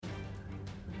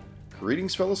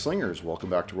Greetings, fellow slingers. Welcome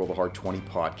back to Roll the Hard 20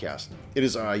 podcast. It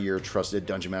is I, your trusted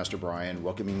Dungeon Master Brian,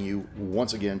 welcoming you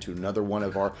once again to another one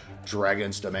of our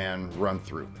Dragon's Demand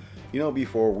run-through. You know,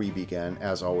 before we begin,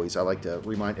 as always, I like to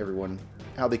remind everyone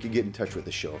how they can get in touch with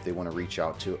the show if they want to reach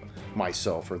out to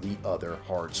myself or the other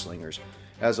Hard Slingers.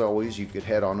 As always, you could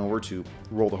head on over to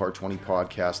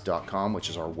rollthehard20podcast.com, which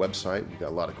is our website. We've got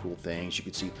a lot of cool things. You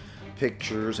can see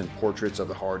pictures and portraits of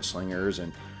the Hard Slingers,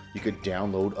 and you could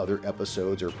download other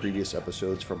episodes or previous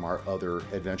episodes from our other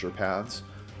adventure paths.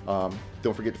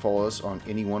 Don't forget to follow us on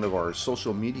any one of our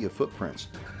social media footprints: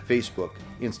 Facebook,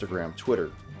 Instagram, Twitter.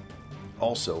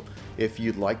 Also, if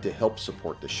you'd like to help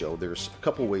support the show, there's a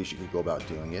couple ways you could go about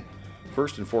doing it.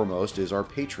 First and foremost is our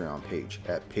Patreon page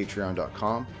at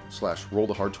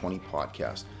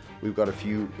patreon.com/rollthehard20podcast. We've got a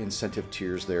few incentive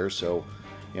tiers there, so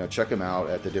check them out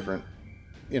at the different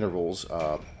intervals.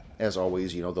 As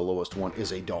always, the lowest one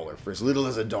is $1. For as little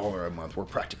as $1 a month, we're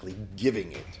practically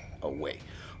giving it away.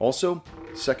 Also,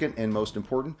 second and most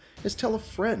important is tell a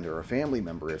friend or a family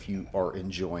member if you are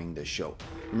enjoying this show.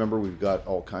 Remember, we've got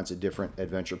all kinds of different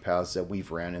adventure paths that we've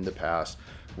ran in the past.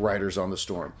 Riders on the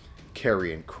Storm,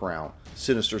 Carrion Crown,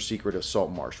 Sinister Secret of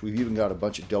Saltmarsh. We've even got a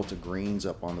bunch of Delta Greens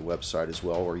up on the website as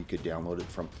well, or you could download it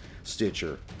from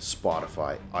Stitcher,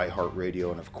 Spotify, iHeartRadio,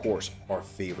 and of course, our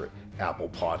favorite, Apple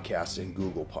Podcasts and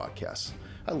Google Podcasts.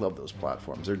 I love those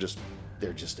platforms. They're just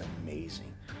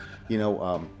amazing.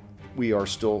 We are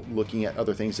still looking at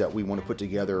other things that we want to put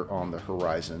together on the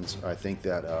horizons. I think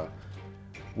that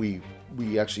we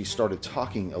actually started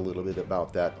talking a little bit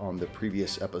about that on the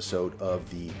previous episode of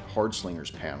the Hard Slingers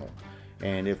panel.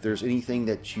 And if there's anything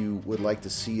that you would like to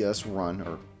see us run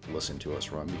or listen to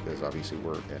us run, because obviously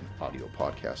we're an audio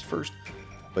podcast first,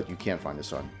 but you can find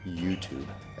us on YouTube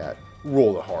at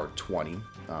Roll the Hard 20.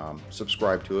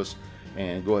 Subscribe to us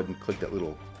and go ahead and click that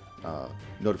little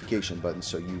notification button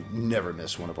so you never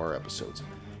miss one of our episodes.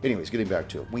 Anyways, getting back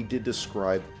to it, we did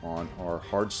describe on our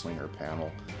Hard Slinger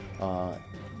panel a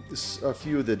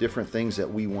few of the different things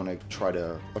that we want to try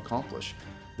to accomplish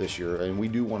this year, and we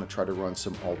do want to try to run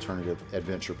some alternative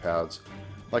adventure paths.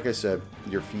 Like I said,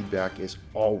 your feedback is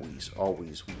always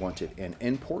wanted and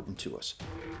important to us.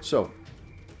 So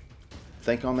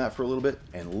think on that for a little bit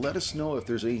and let us know if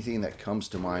there's anything that comes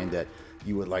to mind that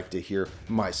you would like to hear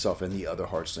myself and the other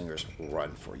Hard Slingers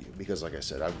run for you. Because like I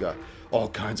said, I've got all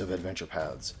kinds of adventure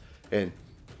paths. And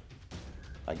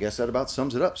I guess that about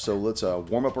sums it up. So let's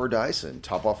warm up our dice and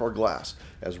top off our glass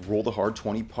as Roll the Hard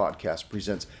 20 podcast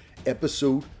presents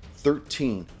episode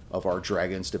 13 of our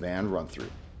Dragon's Demand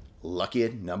run-through. Lucky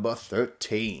number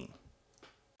 13.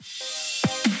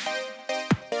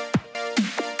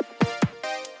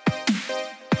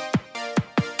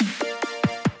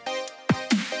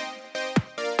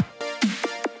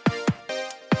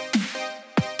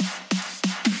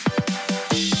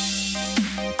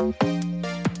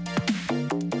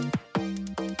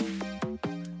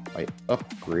 I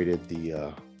upgraded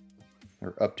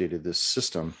updated this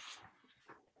system,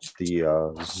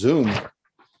 the Zoom,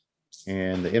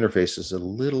 and the interface is a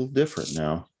little different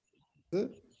now.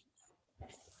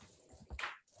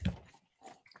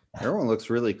 Everyone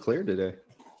looks really clear today.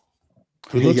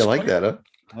 You like that, huh?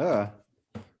 Yeah.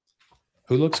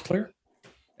 Who looks clear?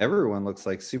 Everyone looks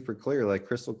like super clear, like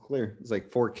crystal clear. It's like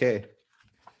 4K.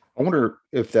 I wonder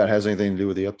if that has anything to do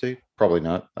with the update. Probably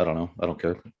not. I don't know. I don't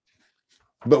care.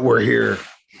 But we're here.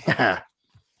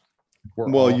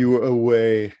 While you were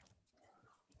away.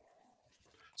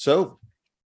 So,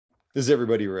 is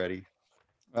everybody ready?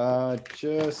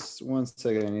 Just one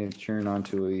second. I need to turn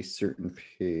onto a certain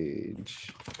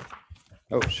page.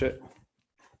 Oh shit!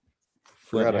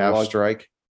 Flint half strike.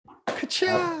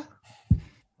 Ka-cha!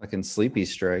 Fucking sleepy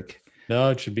strike. No,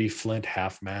 it should be Flint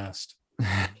half mast.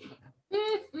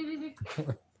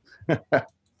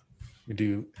 We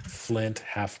do Flint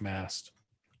half mast.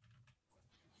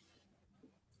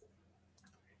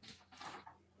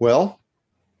 Well,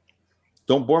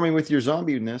 don't bore me with your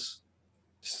zombie-ness.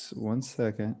 Just one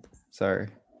second. Sorry.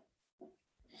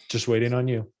 Just waiting on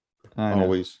you. I know.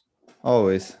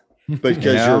 Always.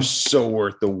 Because you're so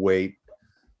worth the wait.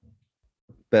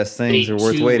 Best things are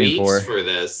worth waiting for.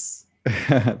 This.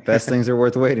 Best things are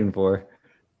worth waiting for.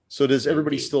 So does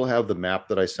everybody still have the map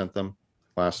that I sent them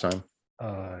last time?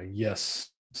 Yes.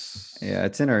 Yeah,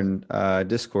 it's in our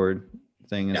Discord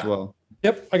thing as well.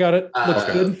 Yep, I got it. Looks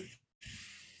good.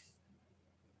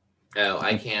 Oh,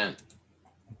 I can't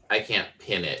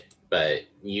pin it, but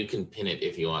you can pin it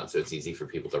if you want, so it's easy for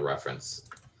people to reference.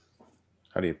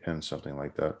 How do you pin something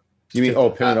like that? You mean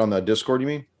pin it on the Discord, you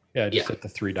mean? Yeah, just hit the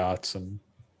three dots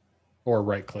or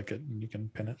right click it and you can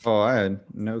pin it. Oh, I had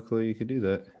no clue you could do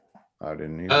that. I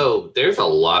didn't even. Oh, there's a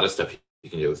lot of stuff you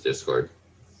can do with Discord.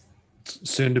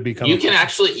 Soon to become. You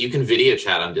can video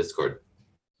chat on Discord.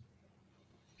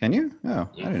 Can you? Oh,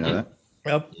 I didn't know that.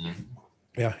 Yep. Mhm.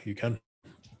 Yeah, you can.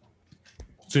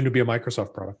 Soon to be a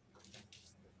Microsoft product.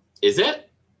 Is it?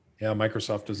 Yeah,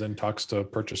 Microsoft is in talks to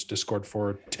purchase Discord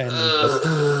for $10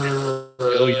 Uh,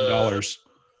 billion.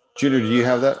 Junior, do you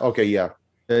have that? Okay, yeah.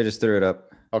 I just threw it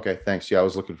up. Okay, thanks. Yeah, I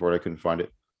was looking for it. I couldn't find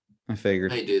it. I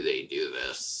figured. Why do they do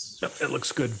this? Yep, it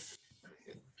looks good.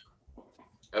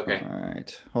 Okay. All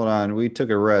right. Hold on. We took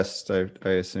a rest, I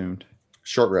assumed.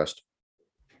 Short rest.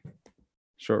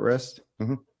 Short rest?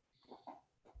 Mhm.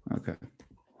 Okay.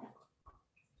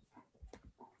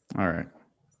 All right.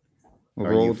 We'll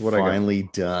Are roll you with what I got. finally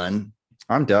done?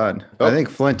 I'm done. Oh. I think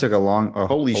Flint took a long.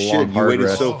 Holy a shit! long, You hard waited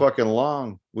rest. so fucking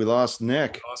long. We lost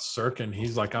Nick. Lost Sirkin.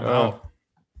 He's like, I'm Oh. out.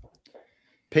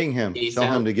 Ping him. He's Tell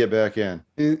him out. to get back in.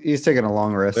 He's taking a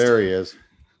long rest. There he is.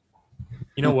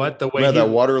 You know what? The way Had that he,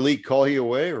 water leak call you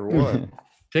away or what?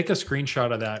 take a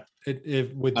screenshot of that.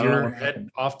 If with I don't know your what head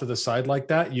happened. off to the side like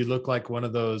that, you look like one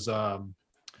of those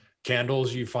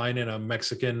candles you find in a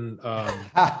Mexican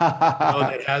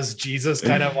that has Jesus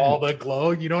kind of all the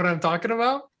glow. You know what I'm talking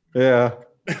about? Yeah.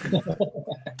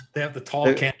 They have the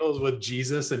tall candles with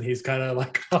Jesus, and he's kind of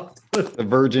like, The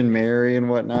Virgin Mary and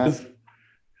whatnot.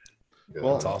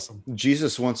 Well, that's awesome.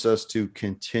 Jesus wants us to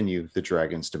continue the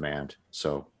dragon's demand.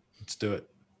 So, Let's do it.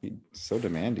 So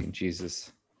demanding,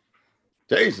 Jesus.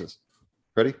 Jesus.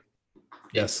 Ready?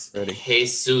 Yes. Ready.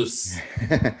 Jesus.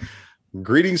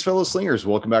 Greetings, fellow slingers.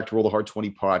 Welcome back to Roll the Hard 20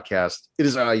 podcast. It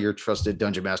is I, your trusted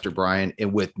Dungeon Master Brian,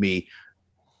 and with me,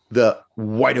 the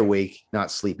wide awake, not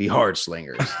sleepy, hard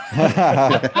slingers.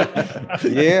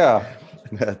 Yeah.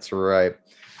 That's right.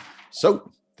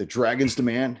 So, the Dragon's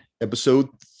Demand, episode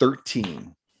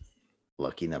 13.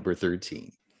 Lucky number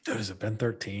 13. Dude, has it been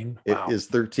 13? It is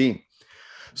 13.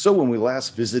 So, when we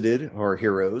last visited our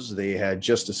heroes, they had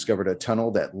just discovered a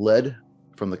tunnel that led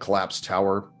from the collapsed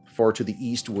tower far to the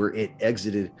east, where it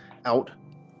exited out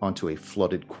onto a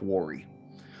flooded quarry.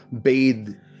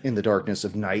 Bathed in the darkness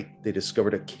of night, they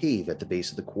discovered a cave at the base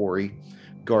of the quarry,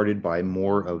 guarded by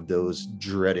more of those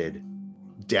dreaded,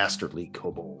 dastardly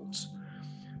kobolds.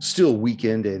 Still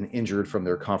weakened and injured from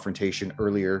their confrontation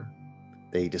earlier,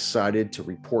 they decided to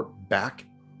report back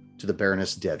to the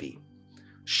Baroness Devi.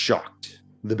 Shocked,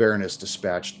 the Baroness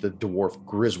dispatched the dwarf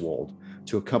Griswold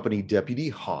to accompany Deputy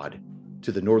Hod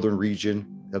to the northern region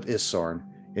of Isarn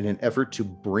in an effort to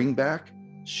bring back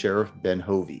Sheriff Ben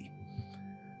Hovey.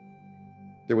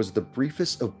 There was the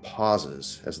briefest of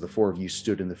pauses as the four of you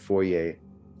stood in the foyer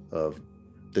of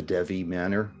the Devi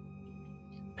Manor.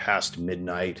 Past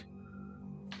midnight,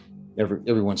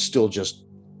 everyone's still just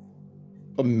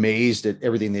amazed at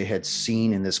everything they had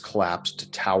seen in this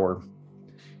collapsed tower.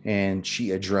 And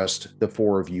she addressed the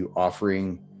four of you,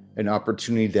 offering an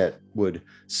opportunity that would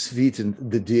sweeten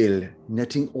the deal,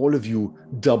 netting all of you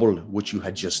double what you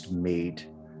had just made.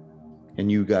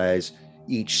 And you guys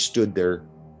each stood there,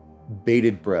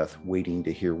 bated breath, waiting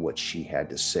to hear what she had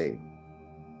to say.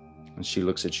 And she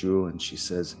looks at you and she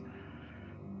says,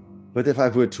 "But if I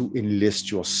were to enlist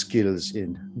your skills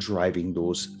in driving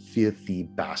those filthy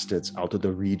bastards out of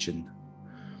the region,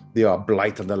 they are a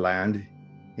blight on the land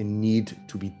and need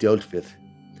to be dealt with.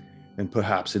 And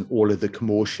perhaps in all of the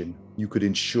commotion, you could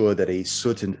ensure that a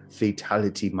certain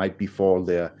fatality might befall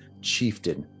their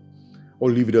chieftain, or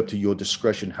leave it up to your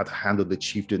discretion how to handle the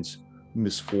chieftain's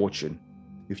misfortune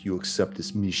if you accept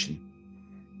this mission."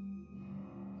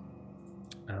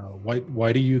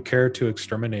 Why do you care to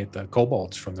exterminate the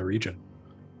kobolds from the region?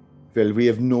 Well, we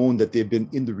have known that they've been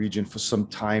in the region for some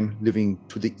time, living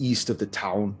to the east of the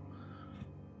town.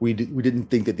 We didn't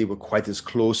think that they were quite as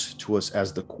close to us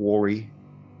as the quarry,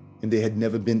 and they had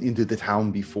never been into the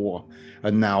town before.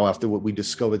 And now, after what we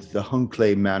discovered at the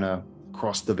Hunclay Manor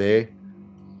across the way,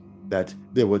 that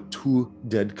there were 2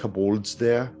 dead kobolds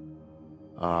there,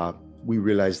 we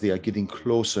realized they are getting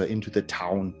closer into the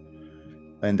town,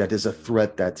 and that is a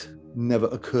threat that never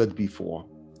occurred before.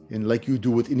 And like you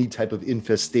do with any type of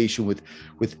infestation with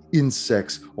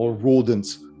insects or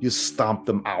rodents, you stomp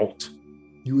them out.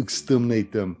 You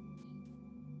exterminate them.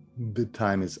 The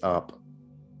time is up.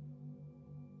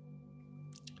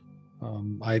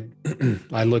 I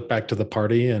I look back to the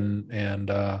party and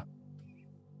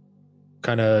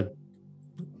kind of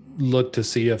look to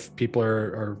see if people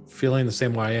are feeling the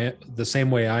same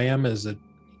way I am. Is it?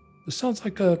 This sounds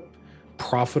like a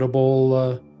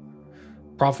profitable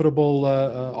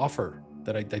offer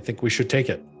that I think we should take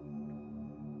it.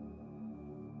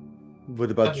 What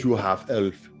about you, half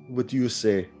elf? What do you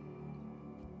say?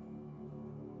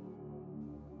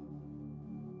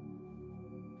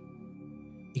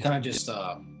 kind of just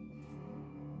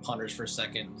ponders for a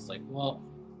second. It's like, well,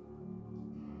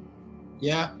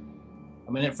 yeah,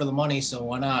 I'm in it for the money, so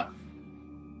why not?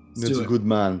 Let's That's do a it. good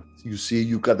man. You see,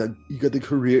 you got a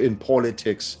career in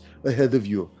politics ahead of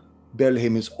you.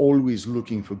 Belhaim is always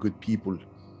looking for good people.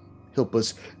 Help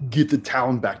us get the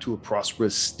town back to a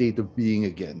prosperous state of being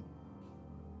again.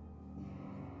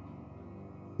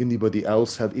 Anybody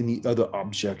else have any other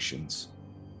objections?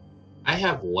 I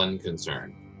have one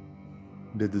concern.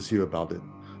 Let us hear about it.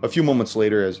 A few moments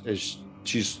later, as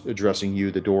she's addressing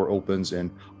you, the door opens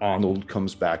and Arnold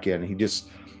comes back in.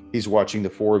 He's watching the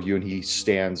four of you, and he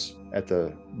stands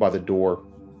by the door,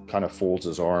 kind of folds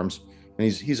his arms. And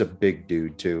he's a big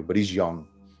dude too, but he's young.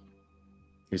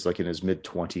 He's like in his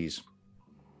mid-20s.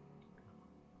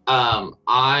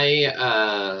 I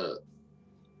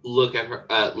look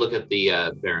at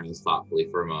the Baroness thoughtfully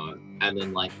for a moment, and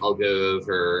then like I'll go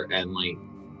over and like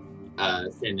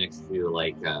stand next to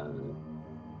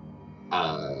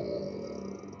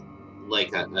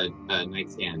a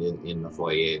nightstand in the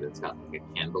foyer that's got like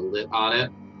a candle lit on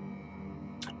it,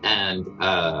 and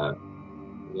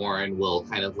Warren will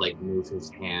kind of like move his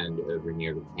hand over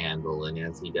near the candle, and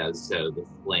as he does so, the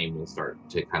flame will start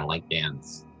to kind of like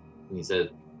dance. And he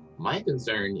said, "My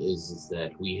concern is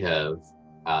that we have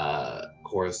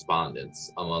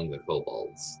correspondence among the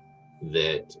kobolds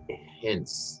that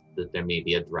hints that there may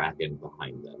be a dragon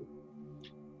behind them."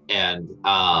 And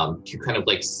to kind of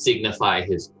like signify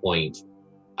his point,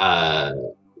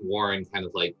 Warren kind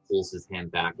of like pulls his hand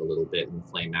back a little bit, and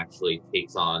Flame actually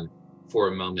takes on for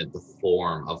a moment the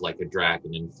form of like a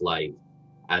dragon in flight,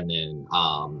 and then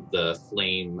the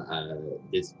flame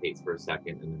dissipates for a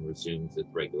second and then resumes its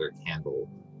regular candle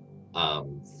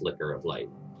flicker of light.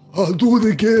 Oh, do it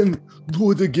again!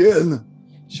 Do it again!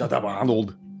 Shut up,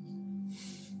 Arnold.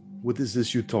 What is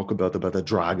this you talk about a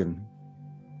dragon?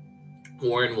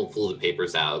 Warren will pull the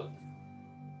papers out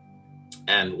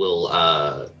and will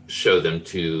show them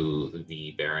to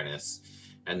the Baroness.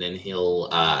 And then he'll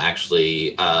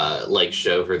actually like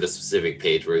show her the specific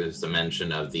page where there's a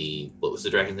mention of what was the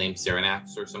dragon's name?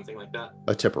 Cyrenax or something like that?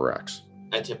 A Tipperax.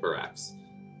 A Tipperax.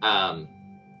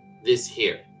 This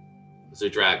here is a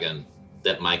dragon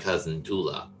that my cousin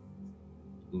Tula,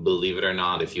 believe it or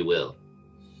not, if you will,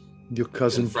 Your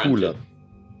cousin confronted. Tula.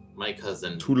 My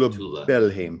cousin Tula Tula.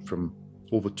 Belhaim from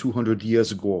over 200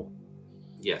 years ago.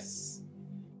 Yes.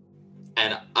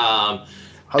 And How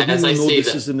do you as I know say this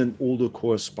that- isn't an older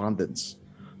correspondence?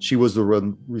 She was the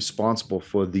one responsible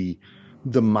for the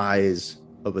demise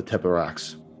of the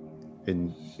Tipperax.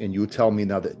 And you tell me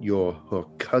now that you're her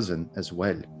cousin as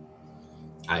well.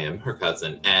 I am her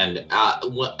cousin, and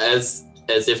as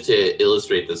if to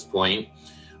illustrate this point,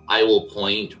 I will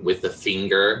point with the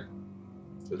finger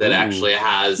that Ooh. actually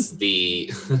has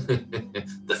the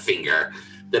the finger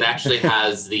that actually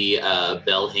has the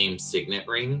Belhaim signet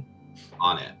ring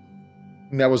on it.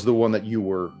 And that was the one that you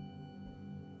were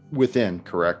within,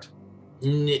 correct?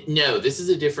 No, this is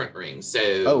a different ring.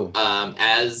 So, Oh.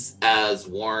 as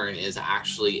Warren is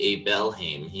actually a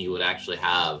Belhaim, he would actually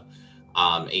have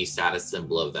a status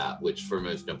symbol of that, which for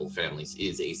most noble families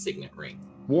is a signet ring.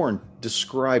 Warren,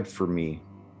 describe for me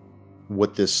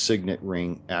what this signet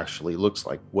ring actually looks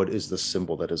like. What is the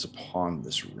symbol that is upon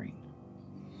this ring?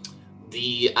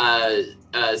 The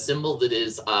symbol that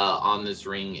is on this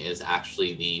ring is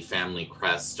actually the family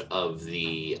crest of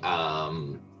the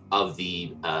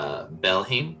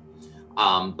Belhaim.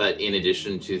 But in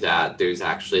addition to that, there's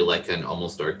actually like an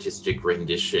almost artistic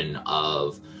rendition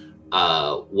of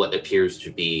what appears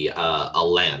to be a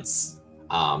lance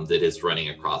that is running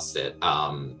across it.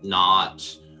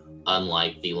 Not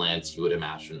unlike the lance you would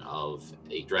imagine of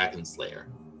a dragon slayer.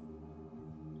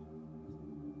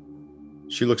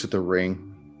 She looks at the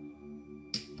ring.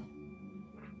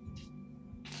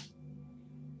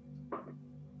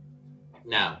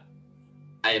 Now,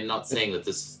 I am not saying that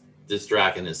this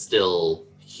dragon is still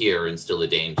here and still a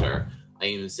danger. I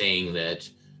am saying that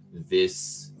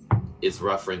this is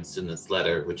referenced in this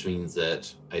letter, which means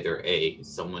that either A,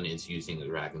 someone is using the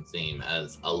dragon's name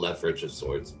as a leverage of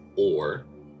sorts, or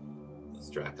this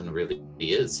dragon really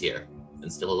is here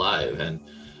and still alive, and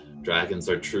dragons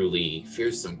are truly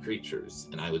fearsome creatures,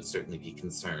 and I would certainly be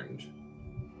concerned.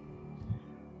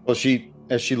 Well,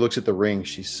 as she looks at the ring,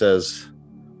 she says,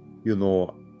 you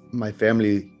know, my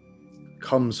family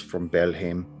comes from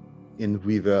Belhaim, and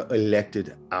we were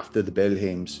elected after the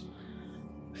Belhaims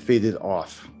faded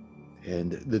off.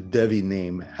 And the Devi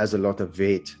name has a lot of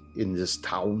weight in this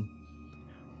town.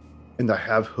 And I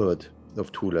have heard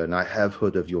of Tula, and I have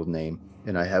heard of your name,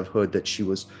 and I have heard that she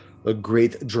was a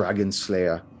great dragon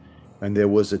slayer. And there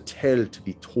was a tale to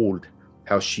be told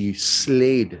how she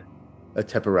slayed a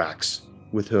Teperax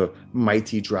with her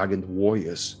mighty dragon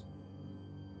warriors.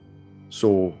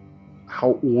 So,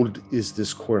 how old is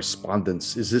this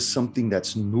correspondence? Is this something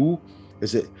that's new?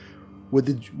 Is it? Where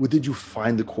did you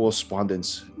find the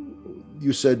correspondence?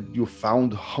 You said you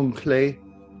found Hunkley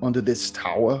under this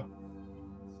tower.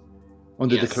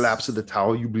 Under the Yes. collapse of the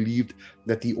tower, you believed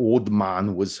that the old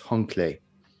man was Hunkley.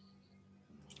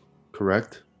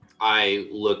 Correct? I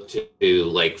look to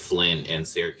like Flint and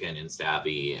Sirkin and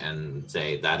Stabby and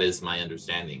say, that is my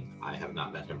understanding. I have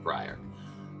not met him prior.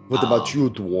 What about you,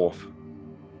 dwarf?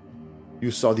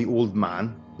 You saw the old man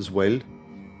as well?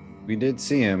 We did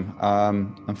see him.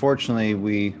 Unfortunately,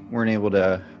 we weren't able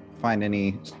to find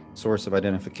any source of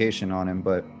identification on him,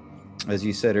 but as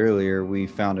you said earlier, we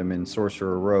found him in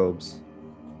sorcerer robes.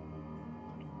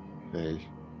 Well,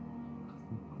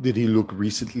 did he look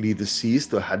recently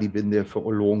deceased, or had he been there for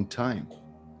a long time?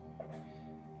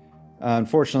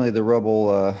 Unfortunately, the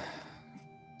rubble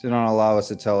did not allow us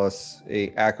to tell us a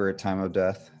accurate time of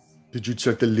death. Did you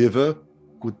check the liver?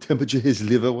 What temperature his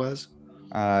liver was?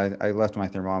 I left my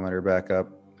thermometer back up.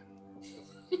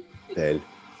 Well,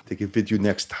 take it with you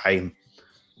next time.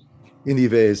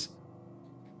 Anyways,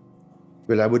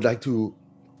 well, I would like to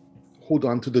hold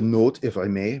on to the note, if I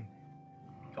may.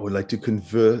 I would like to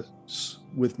converse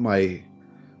with my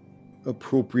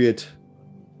appropriate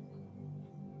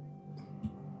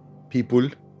people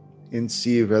and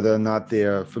see whether or not they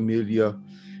are familiar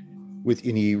with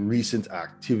any recent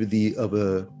activity of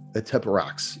a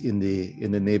Teperax in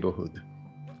the neighborhood.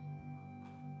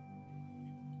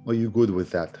 Are you good with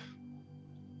that?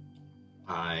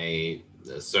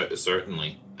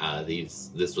 Certainly.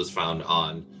 This was found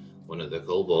on one of the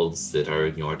kobolds that are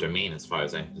in your domain, as far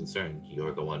as I'm concerned.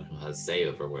 You're the one who has say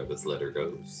over where this letter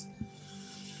goes.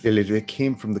 It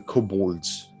came from the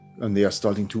kobolds, and they are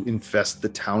starting to infest the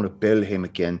town of Belheim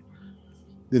again.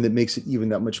 Then it makes it even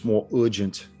that much more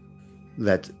urgent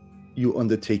that you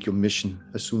undertake your mission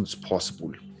as soon as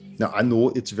possible. Now, I know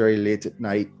it's very late at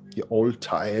night. You're all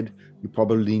tired. You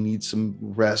probably need some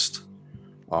rest.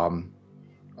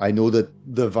 I know that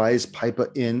the Vice Piper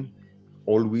Inn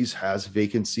always has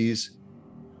vacancies.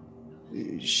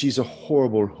 She's a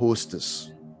horrible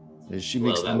hostess. She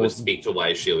makes Well, that would speak to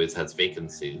why she always has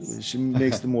vacancies. She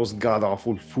makes the most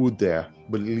god-awful food there,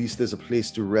 but at least there's a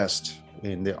place to rest,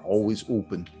 and they're always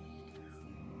open.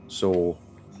 So,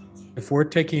 If we're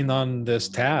taking on this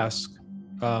task,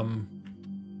 on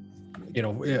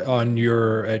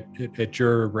your at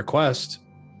your request,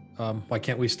 why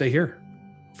can't we stay here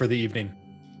for the evening?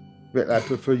 I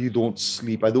prefer you don't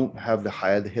sleep. I don't have the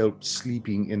hired help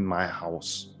sleeping in my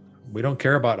house. We don't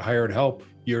care about hired help.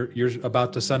 You're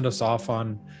about to send us off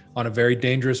on a very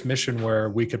dangerous mission where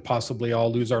we could possibly all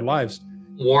lose our lives.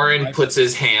 Warren puts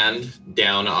his hand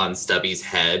down on Stubby's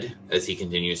head as he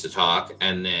continues to talk,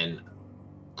 and then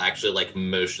actually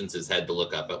motions his head to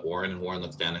look up at Warren, and Warren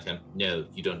looks down at him. No,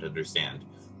 you don't understand.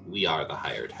 We are the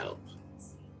hired help.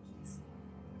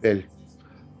 Well,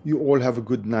 you all have a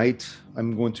good night.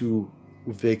 I'm going to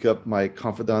wake up my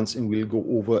confidants, and we'll go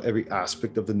over every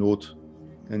aspect of the note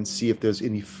and see if there's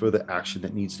any further action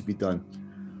that needs to be done.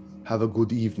 Have a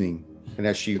good evening. And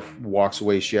as she walks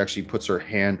away, she actually puts her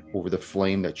hand over the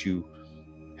flame that you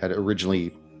had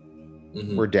originally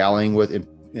were dallying with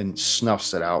and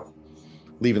snuffs it out,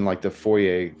 leaving the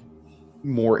foyer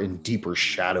more in deeper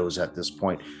shadows at this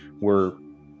point, where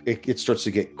it starts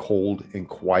to get cold and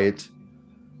quiet,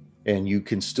 and you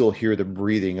can still hear the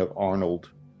breathing of Arnold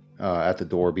at the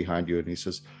door behind you. And he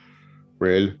says,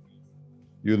 "Well,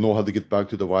 you know how to get back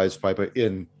to the Wise Piper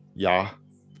Inn, yeah?"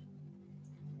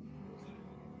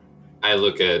 I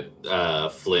look at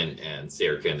Flint and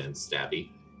Sirkin and Stabby.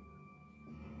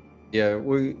 Yeah,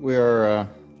 we are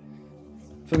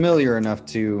familiar enough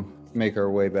to make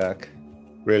our way back.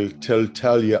 "Well, tell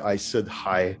Talia I said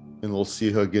hi, and we'll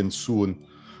see her again soon.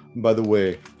 By the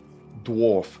way,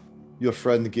 dwarf, your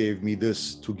friend gave me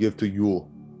this to give to you."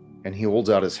 And he holds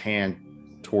out his hand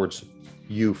towards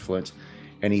you, Flint,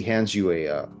 and he hands you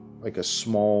a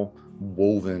small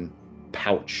woven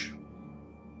pouch.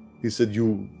 He said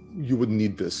you would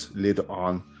need this later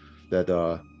on, that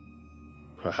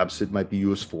perhaps it might be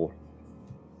useful.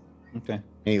 Okay.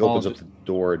 And he opens up the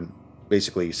door and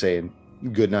basically saying,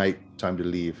 "Good night, time to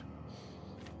leave."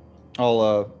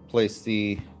 I'll place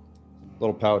the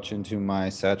little pouch into my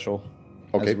satchel.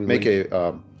 Okay, as we make leave.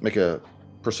 a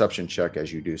perception check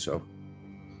as you do so.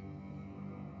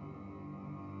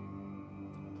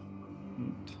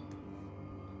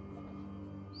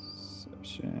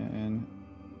 Perception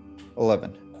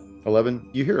 11. 11.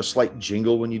 You hear a slight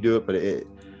jingle when you do it, but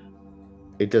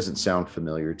it doesn't sound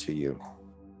familiar to you.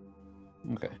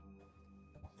 Okay.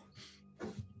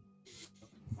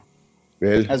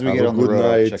 Well, As we have get a on the good road,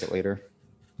 I'll night. check it later.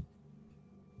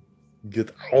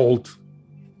 Get out.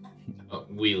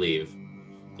 We leave.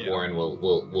 Yeah. Warren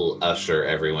will usher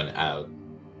everyone out.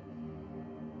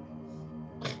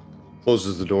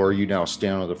 Closes the door. You now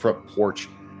stand on the front porch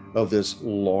of this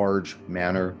large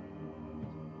manor.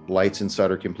 Lights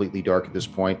inside are completely dark at this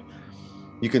point.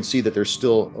 You can see that there's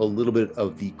still a little bit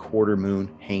of the quarter moon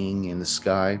hanging in the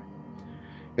sky.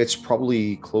 It's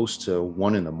probably close to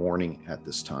 1 a.m. at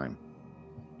this time.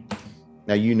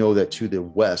 Now you know that to the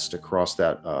west, across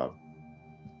that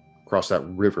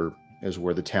river, is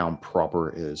where the town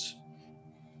proper is.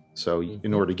 So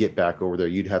in order to get back over there,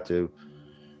 you'd have to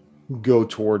go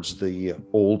towards the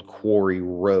old quarry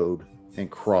road and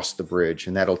cross the bridge,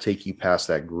 and that'll take you past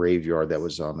that graveyard that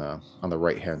was on the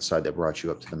right hand side that brought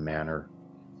you up to the manor.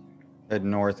 Head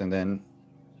north and then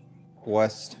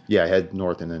west. Yeah, head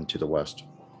north and then to the west.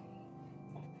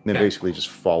 And then Okay. basically just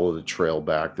follow the trail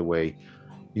back the way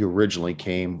you originally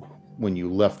came when you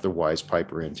left the Wise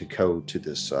Piper Inn to go to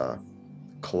this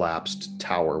collapsed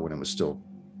tower when it was still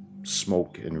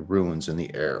smoke and ruins in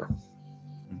the air.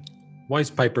 Wise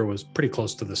Piper was pretty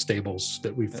close to the stables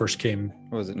that we first came.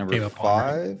 What was it, number Came up on,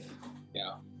 right? 5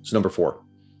 Yeah. It's number 4.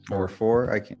 or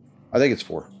 4? I can't. I think it's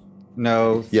 4.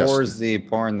 No, Yes. 4 is the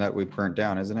barn that we burnt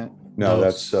down, isn't it? No, No.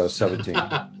 that's 17.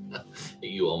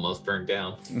 You almost burned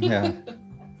down. Yeah.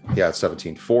 Yeah, it's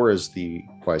 17. 4 is the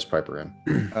Wise Piper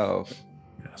Inn. Oh,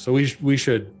 So we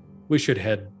should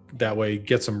head that way,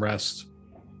 get some rest.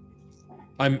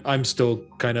 I'm still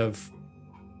kind of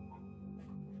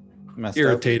messed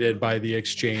irritated by the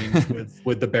exchange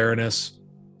with the Baroness,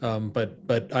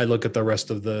 but I look at the rest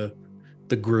of the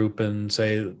group and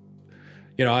say,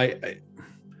 you know, I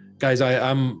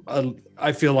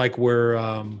feel like we're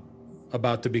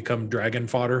about to become dragon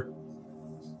fodder.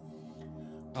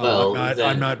 Well,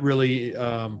 I'm not really.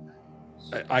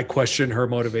 I question her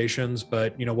motivations,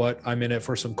 but you know what? I'm in it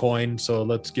for some coin, so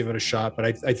let's give it a shot. But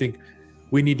I think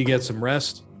we need to get some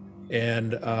rest,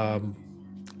 and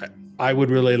I would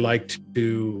really like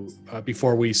to,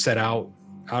 before we set out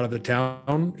of the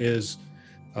town, is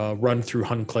run through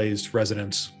Hunclay's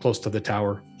residence close to the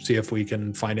tower, see if we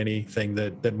can find anything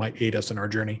that might aid us in our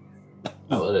journey.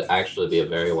 That would actually be a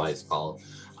very wise call.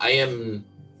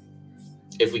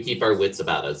 If we keep our wits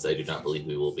about us, I do not believe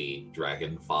we will be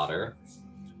dragon fodder,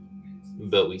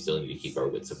 but we still need to keep our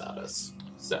wits about us.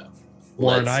 So,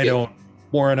 Warren, I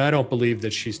don't believe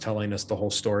that she's telling us the whole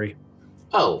story.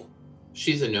 Oh,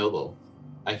 she's a noble.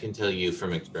 I can tell you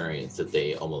from experience that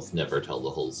they almost never tell the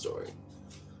whole story.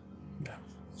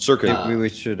 Circa, Maybe we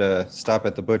should stop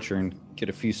at the butcher and get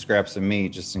a few scraps of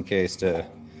meat just in case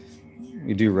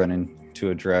we do run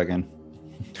into a dragon.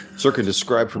 Circa,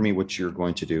 describe for me what you're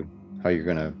going to do, how you're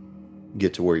going to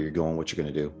get to where you're going, what you're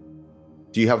going to do.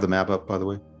 Do you have the map up, by the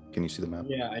way? Can you see the map?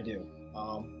 Yeah, I do.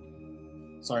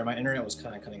 Sorry, my internet was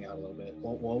kind of cutting out a little bit.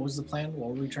 What was the plan? What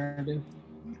were we trying to do?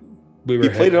 We were You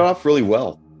played it off really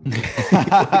well.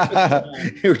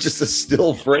 You were just a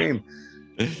still frame.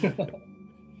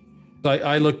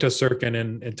 I look to Sirkin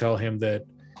and tell him that,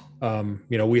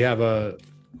 we have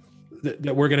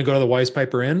that we're going to go to the Wise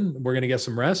Piper Inn. We're going to get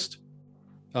some rest.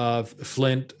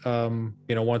 Flint,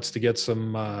 wants to get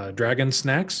some dragon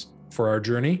snacks for our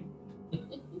journey.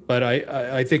 But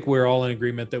I think we're all in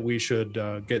agreement that we should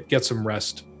get some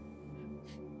rest.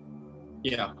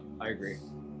 Yeah, I agree.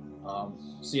 So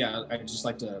yeah, I'd just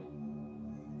like to,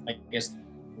 I guess,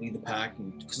 lead the pack,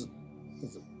 and because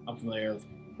I'm familiar with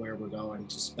where we're going,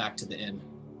 just back to the inn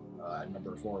at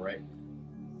number 4, right?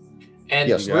 And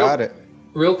Yes. You got it.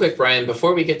 real quick, Brian,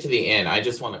 before we get to the inn, I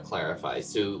just want to clarify.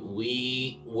 So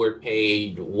we were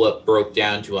paid what broke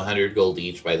down to 100 gold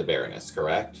each by the Baroness,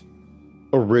 correct?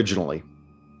 Originally,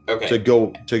 Okay.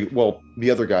 the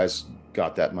other guys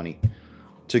got that money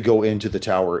to go into the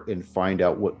tower and find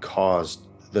out what caused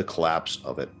the collapse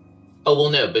of it. Oh, well,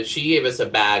 no, but she gave us a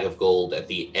bag of gold at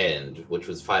the end, which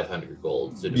was 500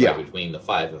 gold. So Yeah. between the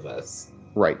 5 of us.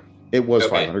 Right. It was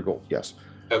Okay. 500 gold, yes.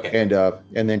 Okay.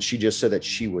 And then she just said that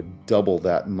she would double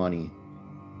that money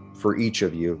for each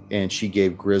of you, and she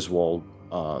gave Griswold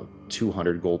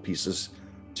 200 gold pieces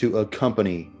to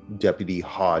accompany Deputy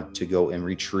Hod to go and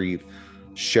retrieve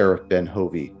Sheriff Ben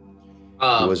Hovey.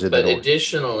 was it But that or-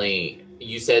 additionally,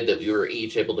 you said that we were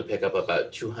each able to pick up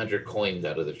about 200 coins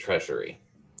out of the treasury.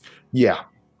 Yeah,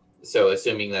 So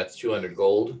assuming that's 200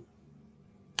 gold.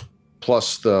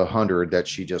 plus the 100 that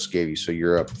she just gave you, so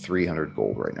you're up 300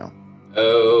 gold right now.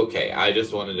 Okay, I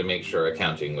just wanted to make sure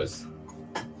accounting was.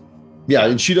 Yeah,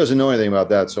 and she doesn't know anything about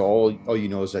that, so all you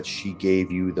know is that she gave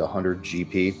you the 100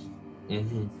 GP.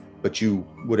 Mm-hmm. but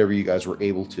whatever you guys were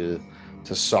able to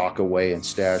sock away and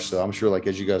stash. So I'm sure, like,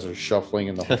 as you guys are shuffling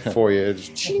in the foyer, it's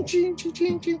ching, ching, ching,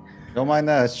 ching, ching. Don't mind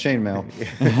that. It's chainmail.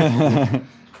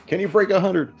 Can you break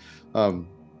 100?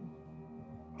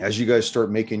 As you guys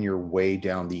start making your way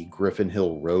down the Griffin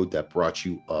Hill Road that brought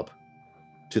you up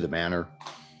to the manor,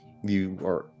 you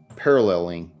are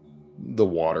paralleling the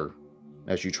water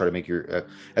as you try to make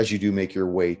as you do make your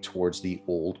way towards the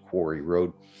old quarry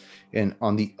road. And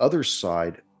on the other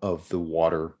side of the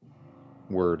water,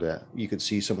 where you could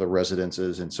see some of the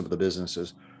residences and some of the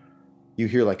businesses, you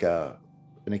hear like an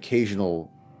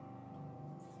occasional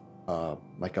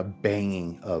like a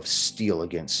banging of steel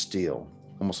against steel,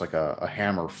 almost like a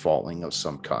hammer falling of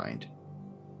some kind.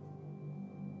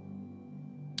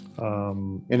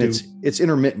 And it's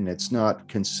intermittent. It's not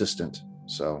consistent.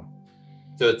 So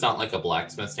it's not like a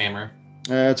blacksmith's hammer?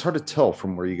 It's hard to tell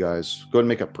from where you guys... Go ahead and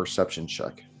make a perception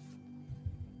check.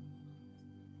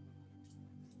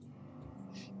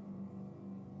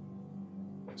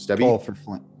 Stebby? 12 for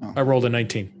Flint. Oh, I rolled a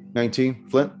 19. 19.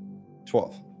 Flint?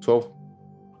 12. 12.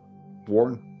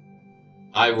 Warren?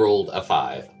 I rolled a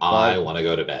 5. I want to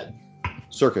go to bed.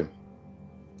 Sirkin?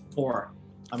 4.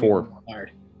 I'm 4. even more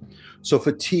tired. So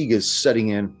fatigue is setting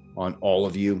in on all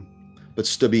of you, but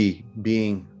Stubby,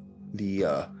 being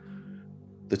the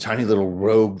tiny little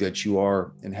rogue that you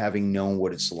are, and having known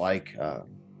what it's like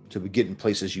to get in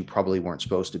places you probably weren't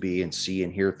supposed to be and see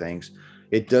and hear things,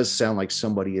 it does sound like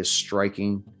somebody is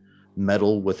striking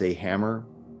metal with a hammer,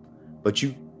 but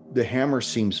the hammer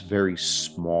seems very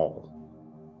small.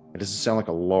 It doesn't sound like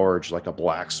like a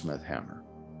blacksmith hammer.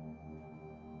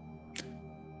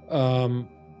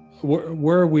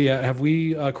 Where are we at? Have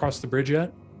we crossed the bridge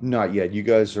yet? Not yet. You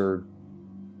guys are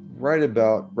right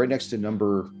next to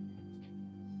number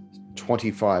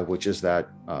 25, which is that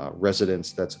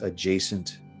residence that's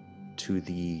adjacent to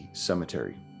the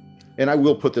cemetery. And I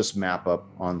will put this map up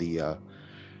on the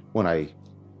when I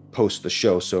post the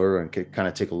show, so everyone can kind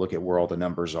of take a look at where all the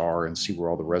numbers are and see where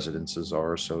all the residences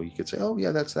are. So you could say, oh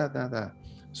yeah, that's that.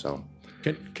 So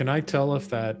can I tell if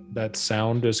that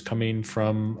sound is coming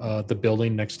from the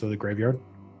building next to the graveyard?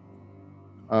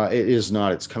 It is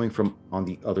not. It's coming from on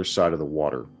the other side of the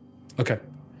water. Okay.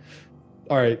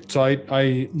 All right. So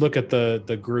I look at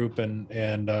the group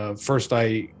and first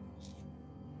I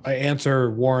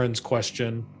answer Warren's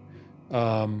question,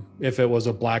 if it was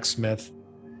a blacksmith,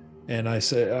 and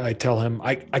I tell him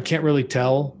I can't really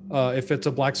tell if it's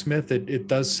a blacksmith. It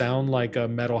does sound like a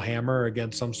metal hammer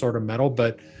against some sort of metal,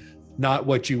 but not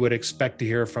what you would expect to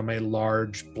hear from a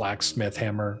large blacksmith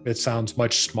hammer. It sounds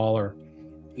much smaller.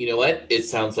 You know what? It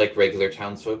sounds like regular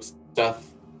townsfolk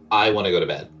stuff. I want to go to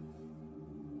bed.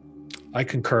 I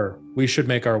concur. We should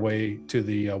make our way to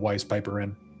the Wise Piper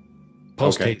Inn.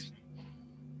 Post haste.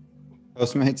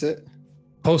 Postmates it?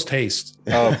 Post haste.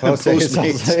 Oh, post haste.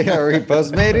 Are we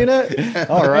postmating it?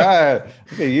 All right.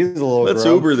 We could use a little. Let's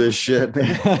Uber this shit.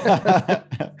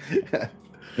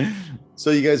 So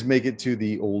you guys make it to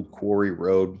the old quarry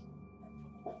road,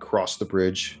 cross the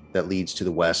bridge that leads to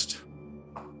the west.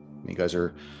 You guys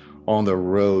are on the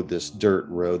road, this dirt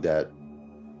road that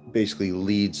basically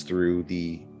leads through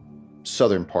the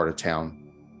southern part of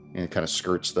town, and it kind of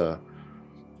skirts the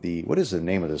what is the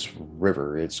name of this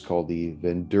river? It's called the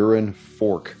Van Buren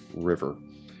Fork River.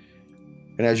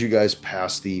 And as you guys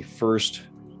pass the first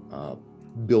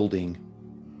building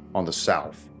on the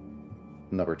south,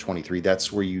 number 23,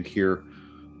 that's where you hear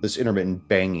this intermittent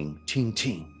banging, ting,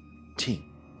 ting, ting,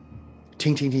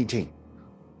 ting, ting, ting, ting,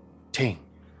 ting,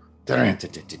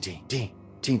 ting, ting,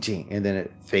 ting, ting, and then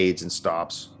it fades and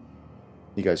stops.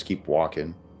 You guys keep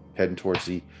walking, heading towards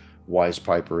the Wise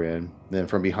Piper Inn. Then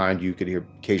from behind you could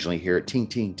occasionally hear it ting,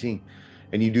 ting, ting,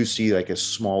 and you do see like a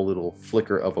small little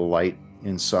flicker of a light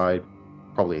inside,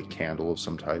 probably a candle of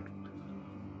some type.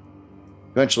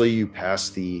 Eventually, you pass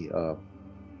the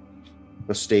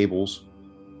stables,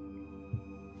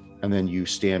 and then you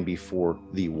stand before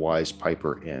the Wise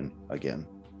Piper Inn again.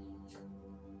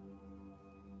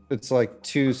 It's like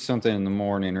 2 something in the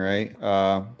morning, right?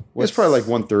 It's probably like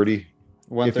 1:30.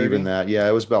 1:30? If even that. Yeah,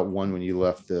 it was about 1 when you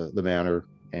left the manor.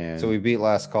 And so we beat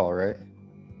last call, right?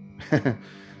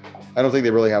 I don't think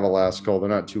they really have a last call. They're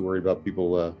not too worried about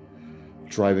people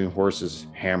driving horses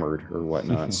hammered or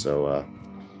whatnot. So,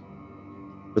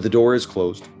 but the door is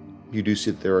closed. You do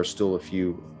see that there are still a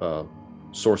few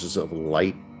sources of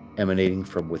light emanating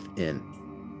from within.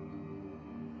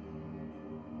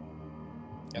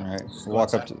 All right,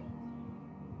 walk up to.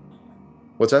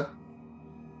 What's that?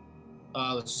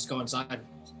 Let's just go inside,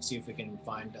 see if we can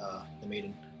find the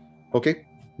maiden. Okay.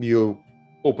 You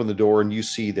open the door and you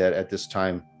see that at this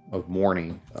time of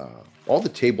morning, all the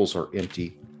tables are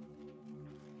empty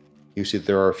You see that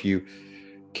there are a few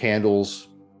candles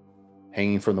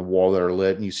hanging from the wall that are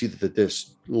lit, and you see that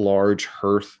this large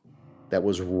hearth that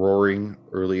was roaring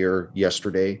earlier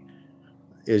yesterday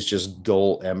is just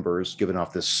dull embers giving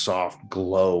off this soft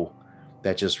glow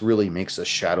that just really makes the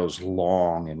shadows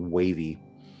long and wavy.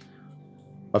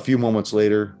 A few moments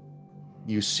later,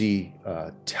 you see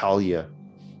Talia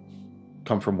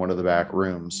come from one of the back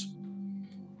rooms,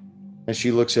 and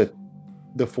she looks at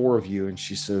the four of you and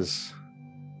she says,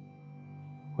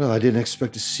 well, I didn't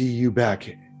expect to see you back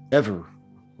ever,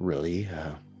 really.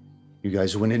 You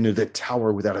guys went into the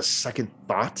tower without a second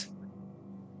thought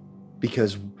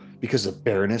because the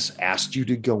Baroness asked you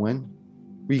to go in?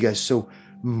 Were you guys so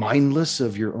mindless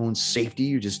of your own safety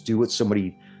you just do what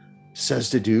somebody says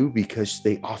to do because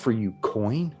they offer you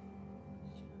coin?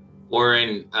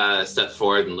 Warren steps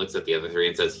forward and looks at the other three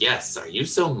and says, yes, are you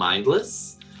so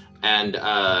mindless? And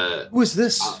who is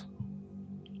this?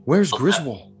 Where's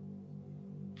Griswold?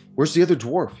 Where's the other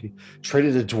dwarf? You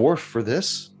traded a dwarf for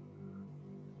this?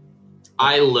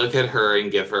 I look at her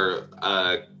and give her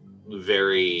a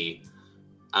very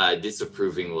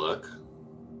disapproving look.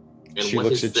 And she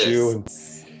looks at you and,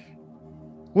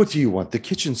 what do you want? The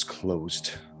kitchen's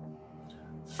closed.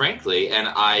 Frankly, and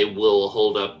I will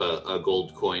hold up a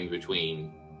gold coin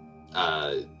between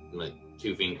my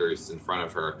two fingers in front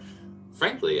of her.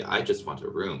 Frankly, I just want a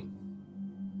room.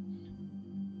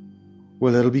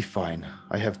 Well, that'll be fine.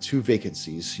 I have 2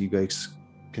 vacancies. You guys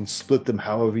can split them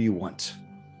however you want.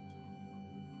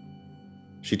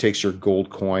 She takes your gold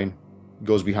coin,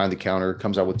 goes behind the counter,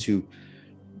 comes out with 2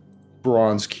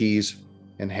 bronze keys,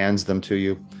 and hands them to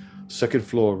you. 2nd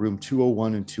floor, room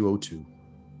 201 and 202.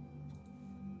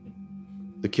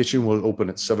 The kitchen will open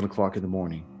at 7 o'clock in the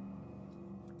morning.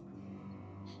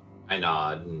 I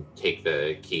nod and take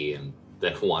the key and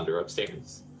then wander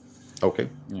upstairs. Okay.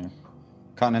 Yeah.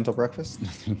 Continental breakfast?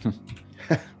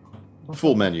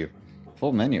 Full menu.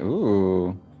 Full menu.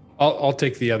 Ooh. I'll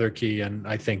take the other key, and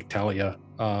I thank Talia,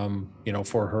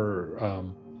 for her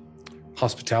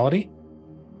hospitality,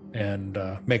 and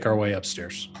make our way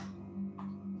upstairs.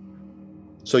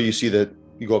 So you see that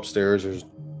you go upstairs, there's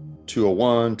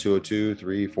 201, 202,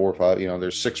 3, 4, 5,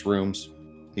 there's 6 rooms.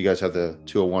 You guys have the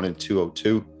 201 and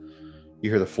 202. You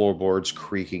hear the floorboards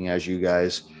creaking as you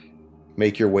guys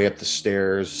make your way up the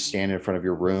stairs, stand in front of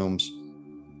your rooms.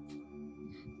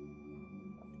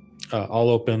 I'll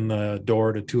open the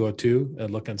door to 202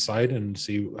 and look inside and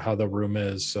see how the room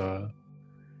is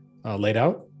laid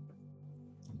out.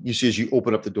 You see as you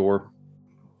open up the door,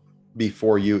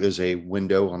 before you is a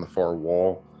window on the far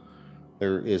wall.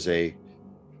 There is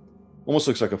almost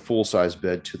looks like a full-size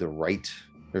bed to the right.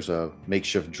 There's a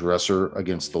makeshift dresser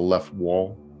against the left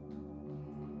wall.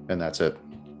 And that's it.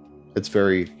 It's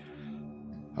very,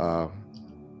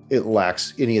 it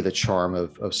lacks any of the charm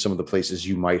of some of the places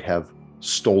you might have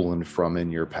stolen from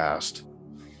in your past.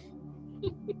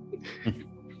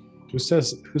 Who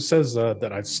says that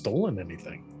I've stolen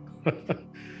anything?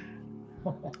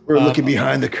 We're looking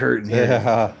behind the curtain here.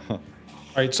 Yeah. All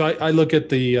right, so I look at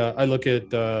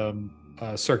Sirkin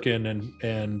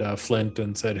and Flint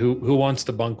and said, "Who wants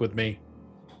to bunk with me?"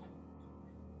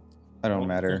 I don't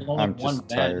matter. There's only I'm one just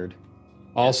bed. tired.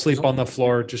 I'll sleep on the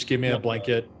floor. Just give me a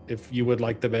blanket. If you would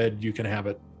like the bed, you can have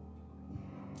it.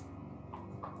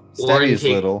 Steady is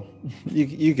take- little.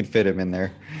 You could fit him in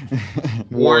there.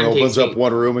 Warren Warren opens takes up me-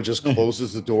 one room and just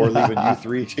closes the door, leaving you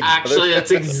 3 together. Actually,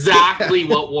 that's exactly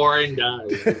what Warren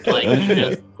does. Like, he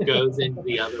just goes into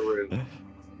the other room.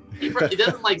 He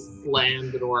doesn't like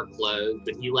slam the door closed,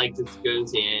 but he like just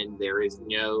goes in. There is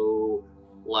no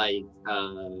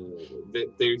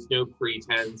there's no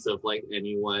pretense of like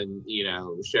anyone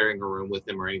sharing a room with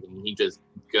him or anything. He just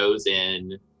goes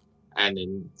in and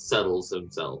then settles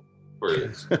himself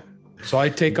for So I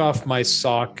take off my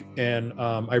sock and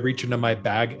I reach into my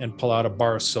bag and pull out a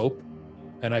bar of soap,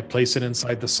 and I place it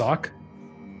inside the sock,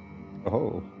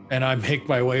 Oh. and I make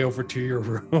my way over to your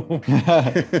room.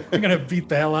 I'm gonna beat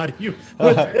the hell out of you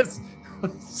with this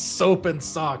soap and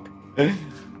sock.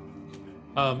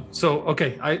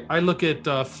 Okay, I look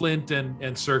at Flint and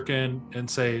Sirkin and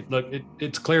say, look,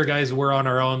 it's clear, guys, we're on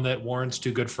our own, that Warren's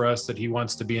too good for us, that he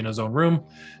wants to be in his own room.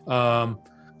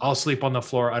 I'll sleep on the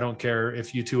floor. I don't care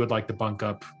if you two would like to bunk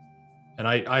up. And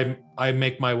I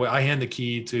make my way. I hand the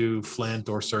key to Flint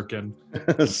or Sirkin.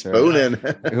 Spoon in.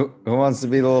 Who wants to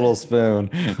be the little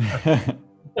spoon?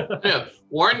 No,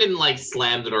 Warren didn't like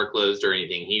slam the door closed or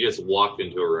anything. He just walked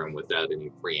into a room without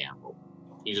any preamble.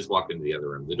 He just walked into the other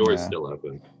room. The door is Yeah. still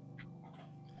open.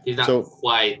 He's not So-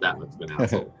 quite that much of an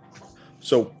asshole.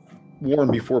 So,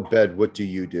 Warren, before bed, what do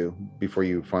you do before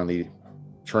you finally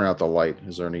turn out the light?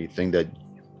 Is there anything that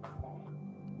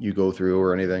you go through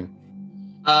or anything?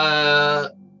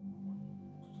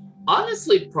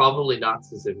 Honestly, probably not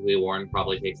specifically. Warren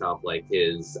probably takes off like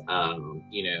his,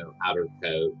 outer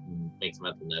coat and makes a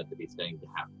mental note that he's going to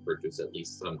have to purchase at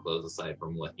least some clothes aside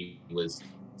from what he was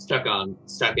stuck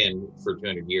in for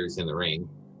 200 years in the ring.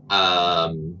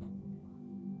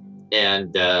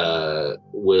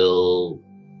 Will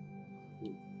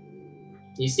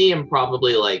you see him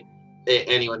probably like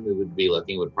anyone who would be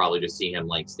looking would probably just see him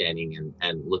like standing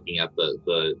and looking at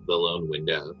the lone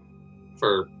window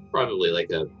for probably like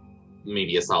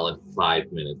maybe a solid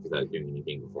 5 minutes without doing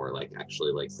anything before like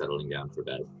actually like settling down for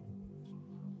bed.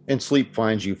 And sleep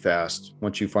finds you fast.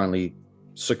 Once you finally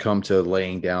succumb to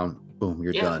laying down, boom,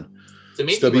 you're done. It's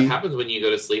amazing what happens when you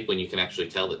go to sleep when you can actually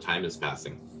tell that time is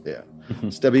passing. Yeah.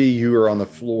 Stubby, you are on the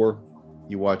floor.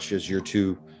 You watch as your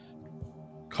two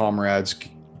comrades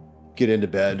get into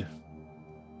bed.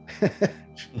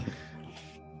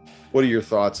 What are your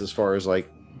thoughts as far as like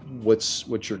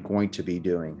what you're going to be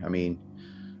doing? I mean,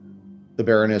 the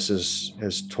Baroness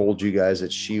has told you guys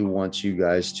that she wants you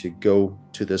guys to go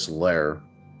to this lair,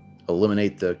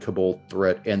 eliminate the Cabal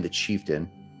threat and the chieftain,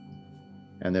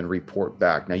 and then report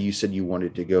back. Now, you said you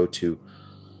wanted to go to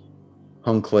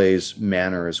Hunclay's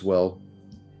manor as well.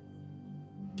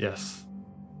 Yes.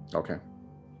 Okay.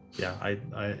 Yeah,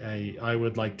 I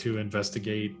would like to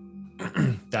investigate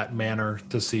that manor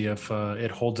to see if it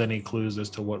holds any clues as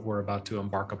to what we're about to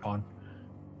embark upon.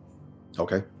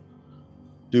 Okay.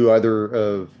 Do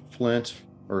either Flint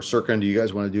or Sirkin, do you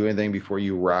guys want to do anything before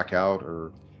you rack out?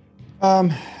 Or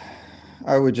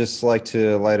I would just like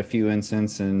to light a few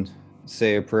incense and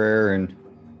say a prayer and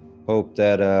hope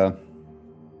that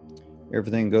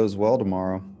everything goes well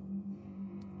tomorrow,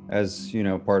 as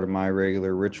part of my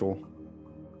regular ritual.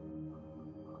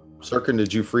 Sirkin,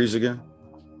 did you freeze again?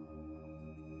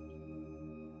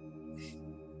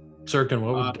 Sirkin,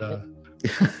 what would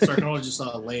Sirkin will just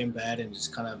lay in bed and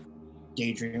just kind of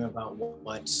daydream about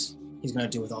what he's going to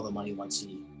do with all the money once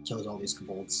he kills all these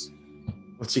kobolds.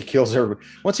 Once he kills everybody,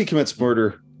 once he commits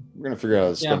murder, we're going to figure out how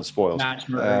to spend the spoils. Match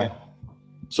murder.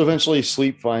 So eventually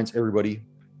sleep finds everybody.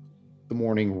 The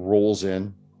morning rolls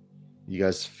in. You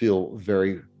guys feel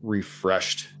very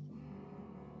refreshed,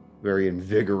 very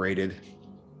invigorated.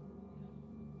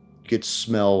 You could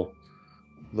smell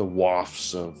the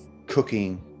wafts of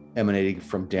cooking emanating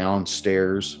from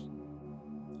downstairs.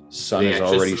 Sun is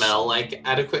already smell like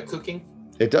adequate cooking.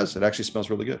 It does. It actually smells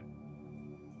really good.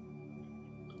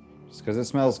 Just because it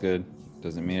smells good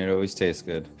doesn't mean it always tastes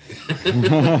good.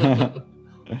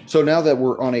 So now that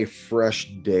we're on a fresh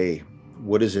day,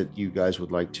 what is it you guys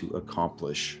would like to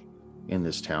accomplish in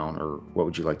this town, or what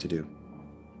would you like to do?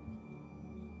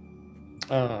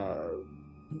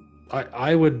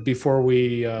 I would, before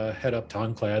we head up to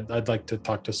Hunclay, I'd like to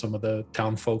talk to some of the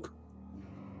town folk.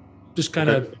 Just kind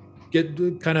of get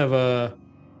kind of a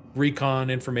recon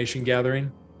information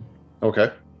gathering.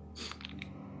 Okay.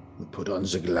 Put on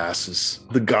the glasses,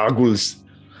 the goggles.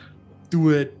 Do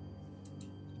it.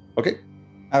 Okay.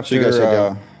 After you guys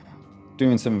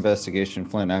doing some investigation,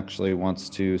 Flint actually wants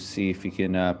to see if he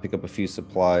can pick up a few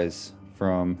supplies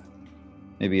from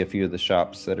maybe a few of the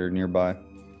shops that are nearby.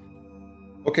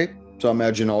 Okay. So I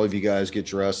imagine all of you guys get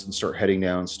dressed and start heading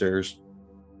downstairs,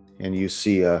 and you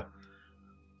see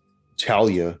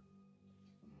Talia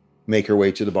make her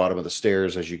way to the bottom of the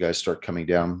stairs as you guys start coming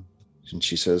down. And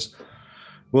she says,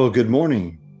 "Well, good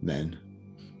morning, men.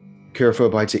 Care for a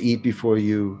bite to eat before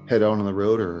you head out on the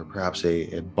road, or perhaps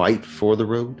a bite for the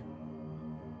road?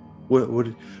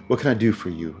 What can I do for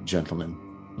you, gentlemen?"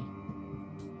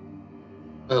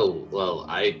 Oh, well,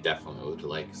 I definitely would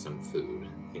like some food.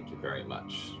 Thank you very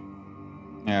much.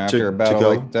 Yeah, after a battle go?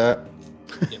 like that.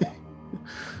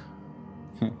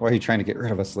 Why are you trying to get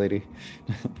rid of us, lady?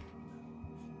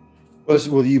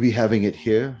 Will you be having it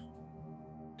here?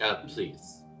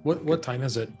 Please. What time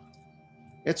is it?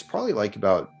 It's probably like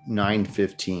about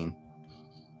 9:15.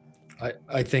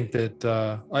 I think that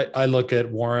I look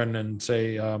at Warren and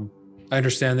say, I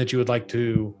understand that you would like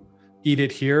to eat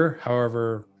it here.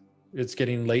 However, it's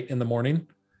getting late in the morning,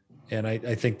 and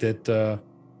I think that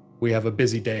we have a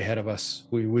busy day ahead of us.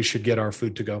 We should get our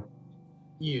food to go.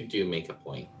 You do make a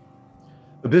point.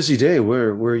 A busy day.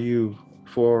 Where are you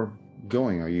for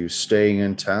going? Are you staying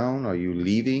in town? Are you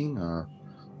leaving?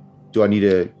 Do I need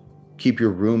to keep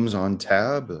your rooms on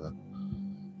tab?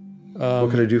 What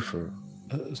can I do for?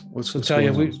 What's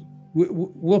Talia, going on?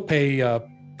 we'll pay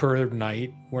per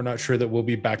night. We're not sure that we'll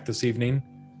be back this evening.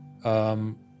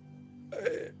 I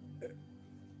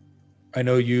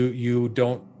know you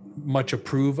don't much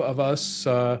approve of us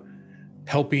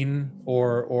helping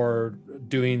or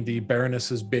doing the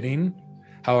Baroness's bidding.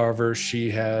 However, she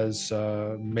has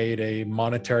made a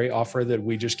monetary offer that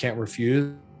we just can't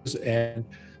refuse, and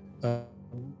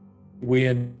we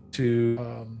need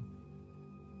to,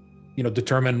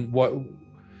 determine what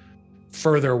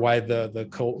further why the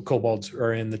kobolds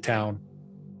are in the town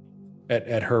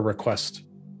at her request.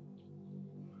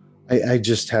 I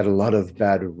just had a lot of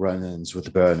bad run-ins with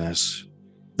the Baroness.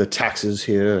 The taxes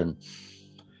here, and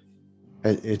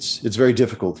it's very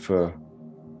difficult for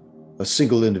a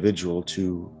single individual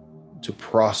to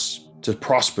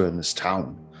prosper in this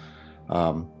town.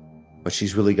 But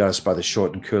she's really got us by the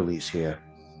short and curlies here.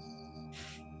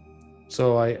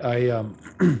 So I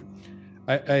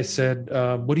said,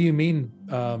 what do you mean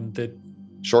that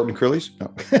Short and curlies? No.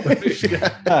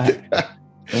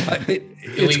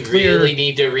 Do we really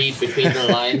need to read between the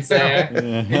lines there?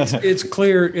 It's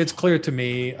clear to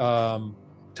me,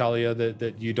 Talia,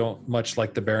 that you don't much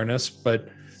like the Baroness, but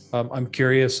I'm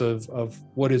curious of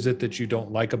what is it that you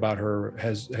don't like about her?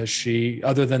 Has she,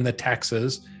 other than the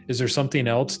taxes, is there something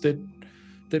else that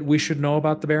we should know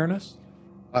about the Baroness?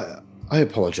 I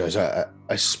apologize.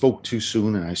 I spoke too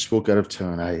soon and I spoke out of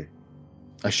turn. I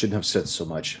shouldn't have said so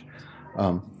much.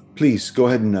 Please go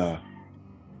ahead and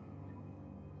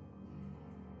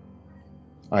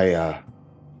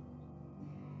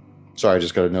sorry, I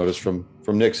just got a notice from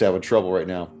Nick's having trouble right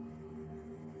now.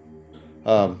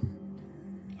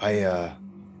 I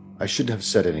shouldn't have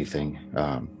said anything.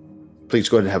 Please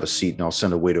go ahead and have a seat, and I'll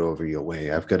send a waiter over your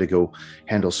way. I've got to go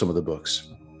handle some of the books.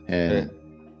 And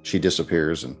she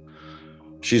disappears, and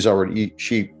she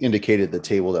indicated the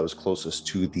table that was closest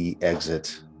to the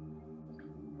exit.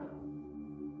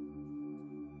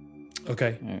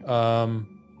 Okay.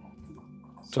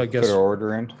 So I guess put our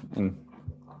order in and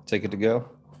take it to go.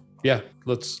 Yeah,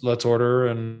 let's order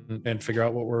and figure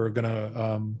out what we're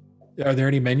gonna. Are there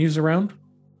any menus around?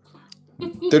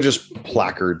 They're just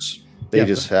placards. They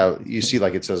just have, you see,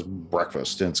 like it says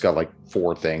breakfast, and it's got like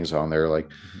 4 things on there, like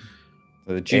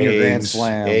the Junior Grand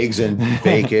Slam, eggs and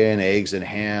bacon, eggs and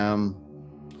ham,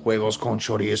 huevos con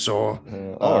chorizo.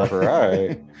 All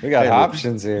right, we got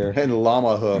options here. And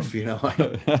llama hoof,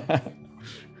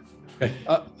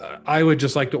 I would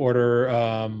just like to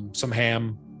order some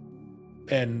ham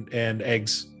and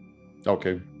eggs.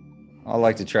 Okay. I'd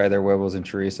like to try their huevos and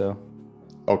chorizo.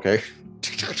 Okay.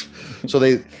 So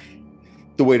the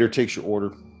waiter takes your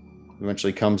order,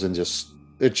 eventually comes and it's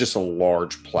just a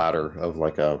large platter of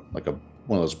like a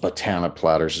one of those Botana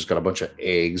platters. It's got a bunch of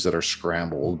eggs that are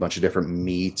scrambled, a bunch of different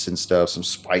meats and stuff, some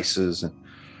spices, and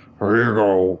here you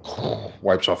go.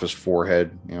 Wipes off his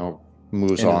forehead,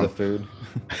 moves Into on. the food.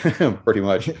 Pretty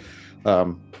much.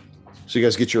 So you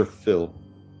guys get your fill.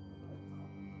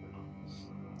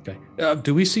 Okay.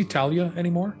 Do we see Talia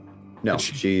anymore? No,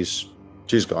 she's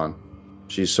gone.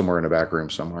 She's somewhere in a back room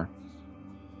somewhere.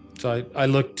 So I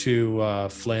looked to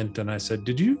Flint and I said,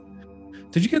 Did you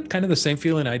get kind of the same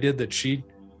feeling I did, that she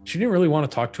didn't really want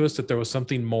to talk to us, that there was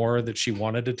something more that she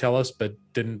wanted to tell us but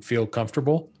didn't feel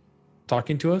comfortable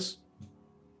talking to us?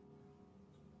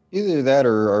 Either that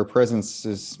or our presence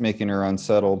is making her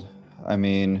unsettled. I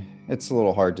mean, it's a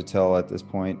little hard to tell at this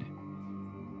point.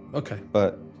 Okay.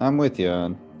 But I'm with you,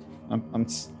 and I'm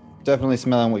definitely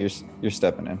smelling what you're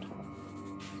stepping in.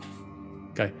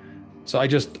 Okay. So I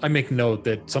make note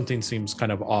that something seems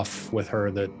kind of off with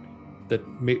her, that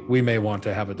we may want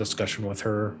to have a discussion with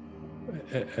her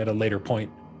at a later point.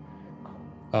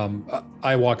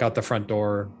 I walk out the front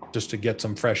door just to get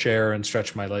some fresh air and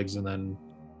stretch my legs, and then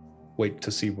wait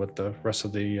to see what the rest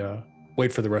of the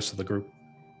wait for the rest of the group.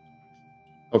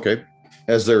 Okay.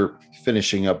 As they're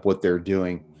finishing up what they're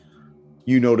doing,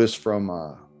 you notice from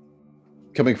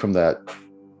coming from that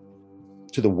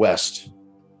to the west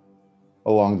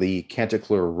along the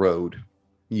Canticleer Road,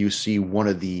 you see one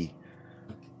of the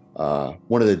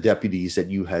deputies that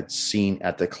you had seen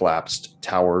at the collapsed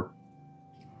tower,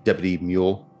 Deputy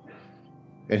Mule,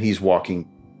 and he's walking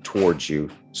towards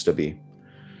you, Stubby.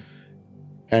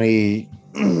 And he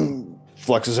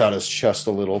flexes out his chest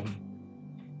a little.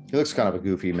 He looks kind of a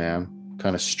goofy man,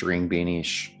 kind of string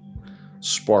beanie-ish,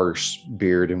 sparse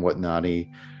beard and whatnot.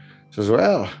 He says,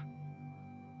 "Well,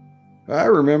 I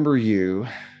remember you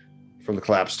from the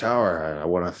collapsed tower. I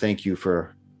want to thank you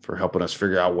for helping us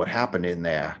figure out what happened in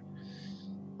there.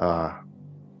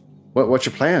 What's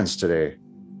your plans today,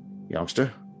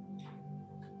 youngster?"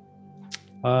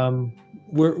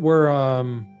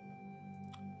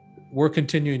 We're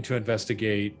continuing to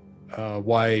investigate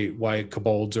why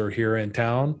kobolds are here in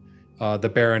town.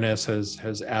 The Baroness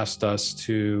has asked us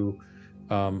to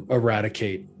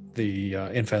eradicate the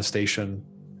infestation,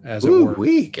 as it were.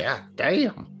 God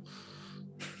damn.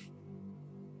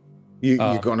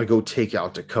 You're going to go take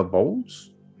out the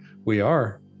kobolds? We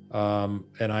are.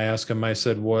 And I asked him, I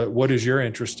said, what is your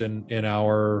interest in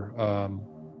our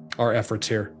efforts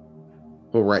here?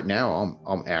 Well, right now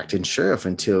I'm acting sheriff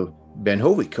until Ben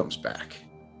Hovey comes back,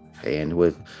 and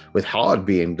with Hod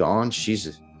being gone,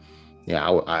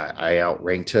 I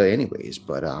outranked her anyways.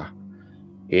 But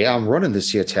yeah, I'm running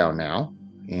this here town now,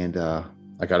 and I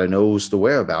gotta know the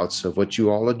whereabouts of what you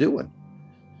all are doing.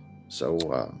 So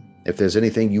if there's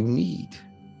anything you need,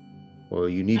 or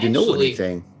you need to know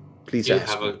anything, please do you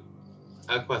ask.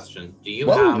 have a question? Do you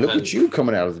Whoa, have look at you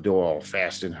coming out of the door all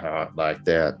fast and hot like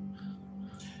that.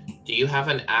 Do you have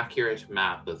an accurate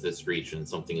map of this region,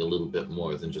 something a little bit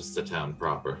more than just the town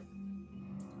proper?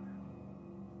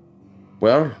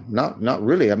 Well, not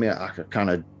really. I mean, I could kind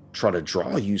of try to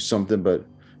draw you something, but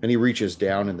and he reaches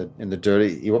down in the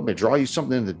dirt. You want me to draw you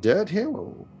something in the dirt here?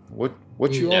 Or what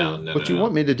you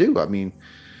want me to do? I mean,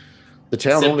 the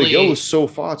town only goes so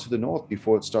far to the north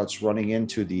before it starts running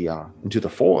into the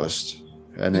forest.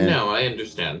 And then no, I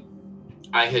understand.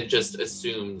 I had just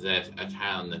assumed that a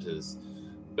town that has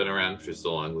been around for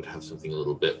so long would have something a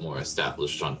little bit more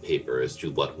established on paper as to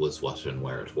what was what and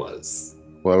where it was.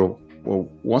 Well,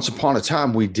 once upon a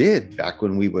time we did, back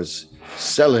when we was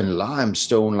selling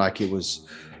limestone like it was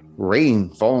rain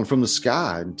falling from the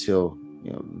sky, until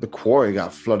the quarry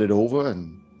got flooded over,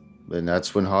 and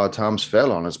that's when hard times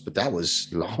fell on us. But that was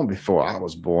long before I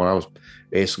was born. I was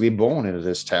basically born into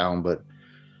this town, but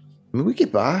I mean, we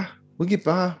get by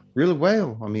really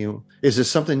well. I mean, is this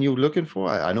something you're looking for?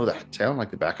 I know that town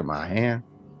like the back of my hand.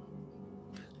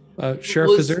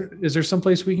 Sheriff, is there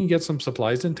someplace we can get some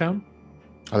supplies in town?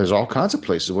 Oh, there's all kinds of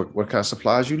places. What kind of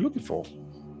supplies are you looking for?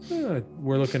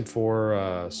 We're looking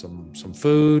for some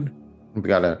food. We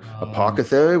got a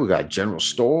apothecary. We got a general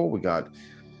store. We got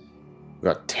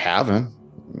tavern.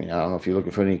 I mean, I don't know if you're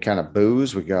looking for any kind of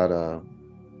booze. We got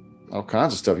all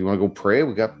kinds of stuff. You want to go pray?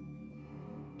 We got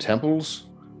temples,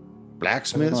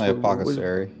 blacksmiths.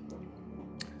 Apothecary.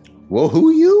 Well, who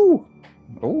are you?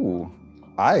 Oh,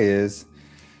 I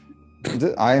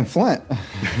am Flint.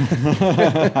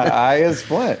 I is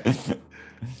Flint.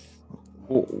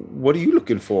 Well, what are you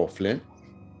looking for, Flint?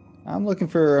 I'm looking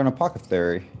for an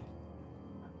apothecary.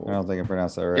 I don't think I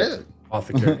pronounced that right. Yeah,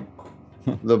 Apothecary.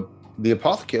 the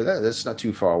apothecary. That's not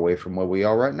too far away from where we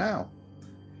are right now.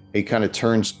 He kind of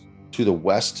turns to the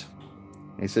west.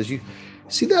 And he says, "You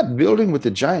see that building with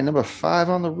the giant number 5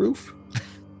 on the roof?"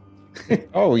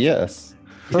 Oh yes,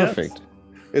 perfect. Yes.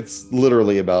 It's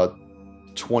literally about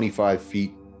 25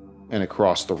 feet and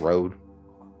across the road.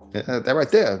 That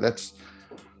right there. That's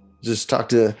just talk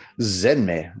to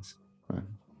Zenme.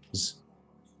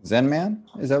 Zen Man?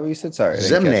 Is that what you said? Sorry.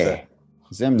 Zemne.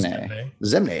 Zemne.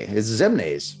 Zemne. It's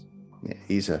Zemne's. Yeah,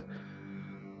 he's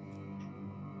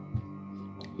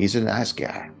a nice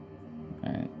guy.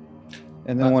 All right.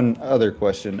 And then one other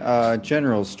question.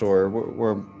 General store,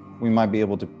 where we might be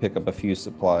able to pick up a few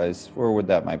supplies. Where would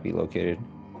that might be located?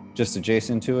 Just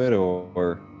adjacent to it,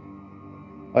 or?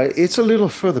 It's a little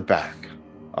further back,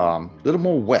 a little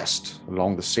more west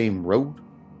along the same road,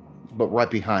 but right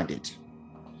behind it.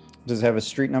 Does it have a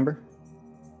street number?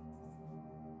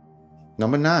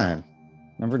 Number 9.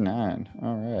 Number 9.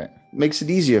 All right. Makes it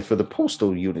easier for the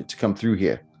postal unit to come through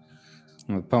here.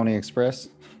 With Pony Express?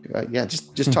 Yeah,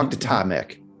 just talk to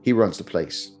Tymek. He runs the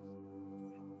place.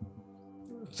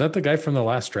 Is that the guy from The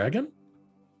Last Dragon?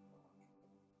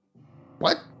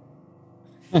 What?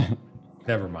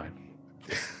 Never mind.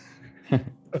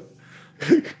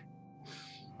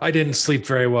 I didn't sleep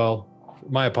very well.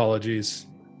 My apologies.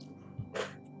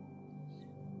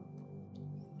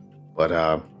 But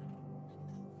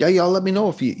yeah, y'all let me know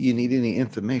if you need any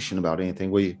information about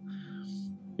anything.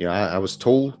 I was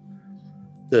told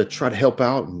to try to help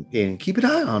out and keep an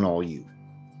eye on all you.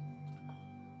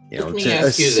 To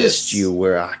assist you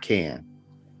where I can.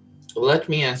 Let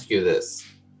me ask you this.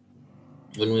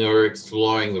 When we were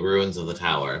exploring the ruins of the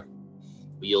tower,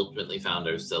 we ultimately found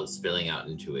ourselves spilling out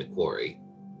into a quarry.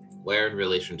 Where in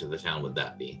relation to the town would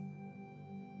that be?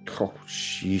 Oh,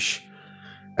 sheesh.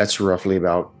 That's roughly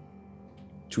about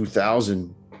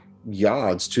 2,000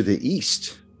 yards to the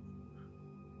east.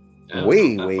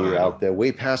 Way out there,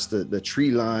 way past the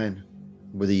tree line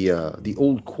where the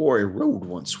old quarry road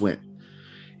once went.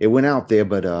 It went out there,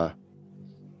 but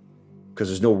because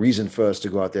there's no reason for us to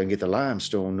go out there and get the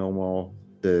limestone no more.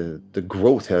 The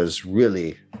growth has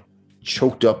really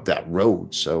choked up that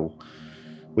road, so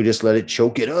we just let it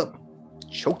choke the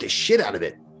shit out of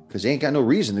it, because they ain't got no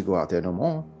reason to go out there no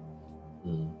more.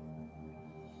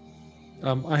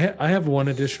 I have one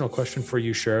additional question for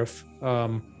you, Sheriff.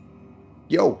 Yo,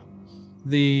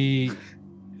 to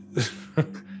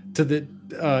the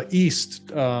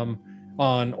east,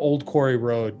 on Old Quarry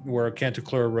Road, where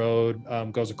Canticleer Road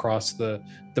goes across the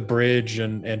bridge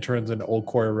and turns into Old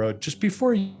Quarry Road. Just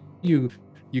before you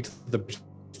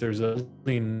there's a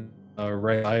building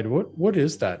right side. What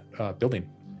is that building?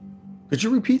 Could you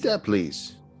repeat that,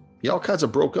 please? You all kinds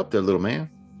of broke up there, little man.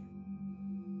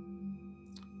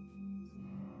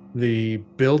 The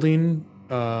building,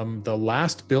 the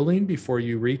last building before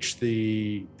you reach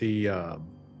the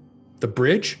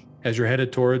bridge as you're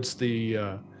headed towards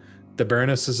the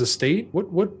Baroness's estate.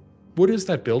 What is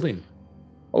that building?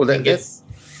 Oh,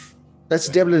 that's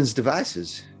Devlin's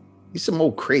devices. He's some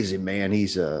old crazy man.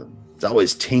 He's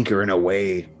always tinkering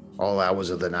away all hours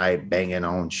of the night, banging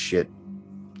on shit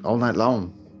all night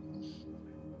long.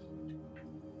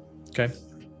 Okay.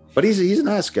 But he's a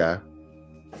nice guy.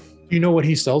 Do you know what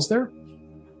he sells there?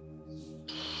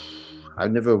 I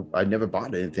never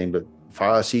bought anything, but as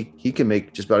far as he can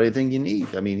make just about anything you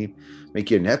need. I mean, he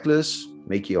make you a necklace,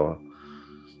 make you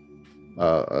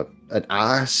an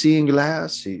eye seeing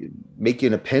glass, he make you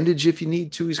an appendage if you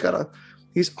need to.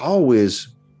 He's always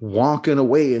wonking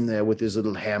away in there with his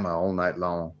little hammer all night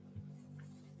long.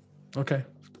 Okay.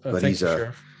 But thank you,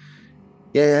 Sheriff.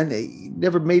 Yeah, and he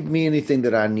never made me anything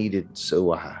that I needed,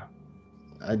 so I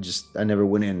never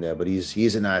went in there. But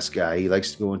he's a nice guy. He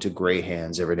likes to go into Gray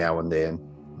Hands every now and then,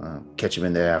 catch him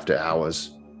in there after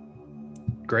hours.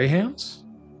 Gray Hands?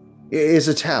 It's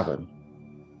a tavern.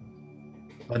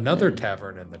 Another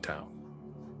tavern in the town.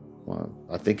 Well,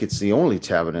 I think it's the only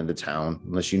tavern in the town,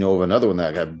 unless you know of another one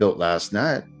that got built last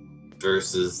night.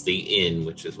 Versus the inn,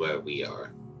 which is where we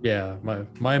are. Yeah,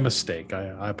 my mistake.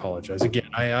 I apologize again.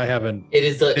 I haven't. It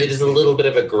is a little bit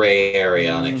of a gray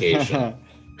area on occasion.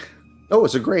 Oh,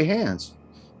 it's a Gray Hands.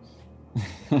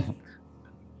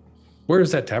 Where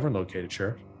is that tavern located,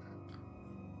 Sheriff?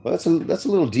 Well, that's a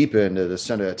little deeper into the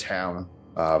center of town.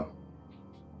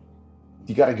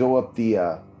 You got to go up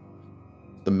the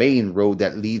main road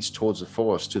that leads towards the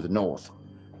forest to the north.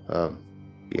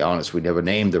 Be honest, we never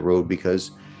named the road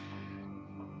because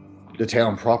the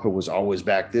town proper was always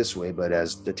back this way, but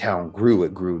as the town grew,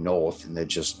 it grew north, and it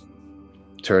just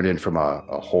turned in from a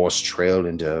horse trail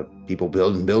into people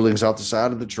building buildings out the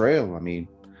side of the trail. I mean,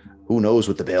 who knows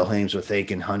what the Belheims were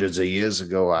thinking hundreds of years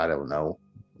ago? I don't know.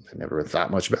 I never thought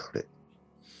much about it.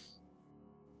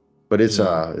 But it's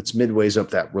midways up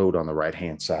that road on the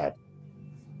right-hand side.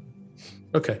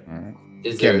 Okay.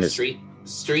 Is there a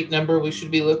street number we should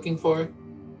be looking for?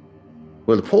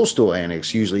 Well, the postal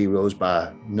annex usually goes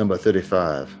by number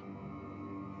 35.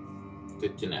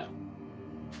 Good to know.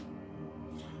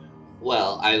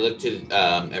 Well, I looked at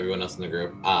everyone else in the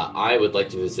group. I would like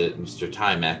to visit Mr.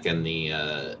 Tymek in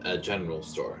the general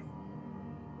store.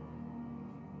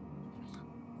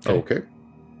 Okay.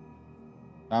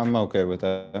 I'm okay with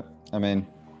that. I mean,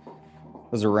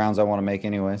 those are rounds I want to make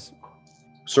anyways.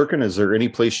 Sirkin, is there any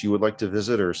place you would like to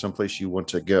visit or someplace you want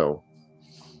to go?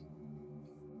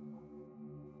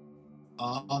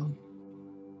 I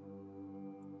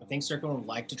think Circle would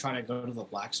like to try to go to the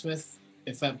blacksmith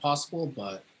if that possible,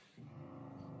 but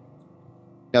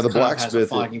now the kind of blacksmith has a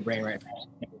foggy brain right now.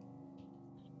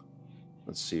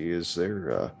 Let's see, is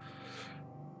there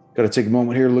gotta take a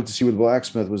moment here to look to see where the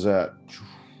blacksmith was at.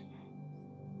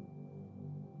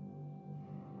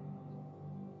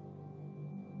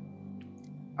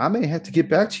 I may have to get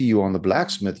back to you on the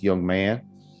blacksmith, young man.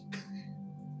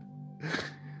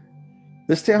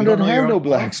 This town doesn't have no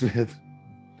blacksmith.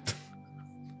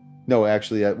 No,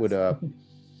 actually, that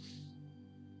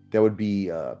would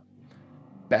be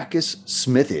Bacchus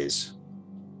Smithies.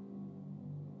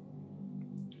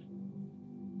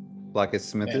 Bacchus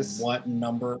Smithies. And what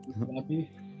number would that be?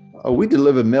 Oh, we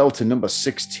deliver mail to number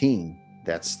 16.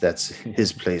 That's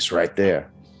his place right there.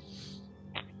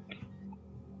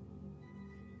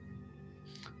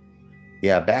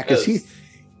 Yeah, Bacchus,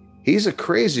 he's a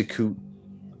crazy coot.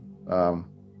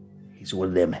 He's one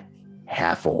of them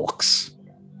half orcs.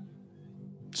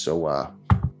 So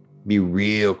be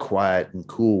real quiet and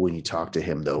cool when you talk to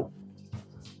him, though.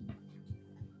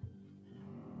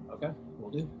 Okay, we'll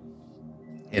do.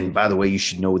 And by the way, you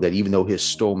should know that even though his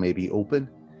store may be open,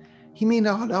 he may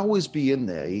not always be in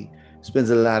there. He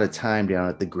spends a lot of time down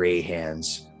at the Gray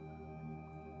Hands,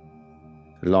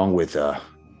 along with a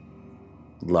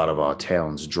lot of our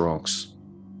town's drunks.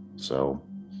 So,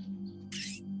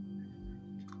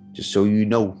 just so you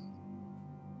know.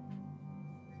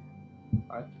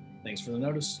 All right. Thanks for the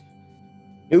notice.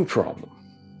 No problem.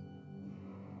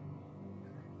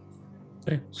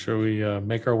 Okay. Shall we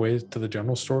make our way to the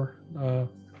general store?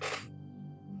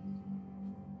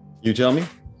 You tell me?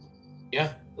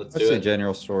 Yeah, let's I'd do say it.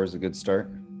 general store is a good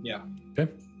start. Yeah.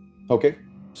 Okay. Okay.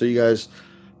 So you guys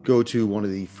go to one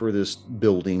of the furthest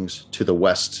buildings to the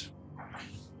west,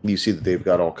 you see that they've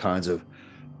got all kinds of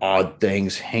odd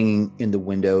things hanging in the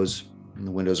windows. And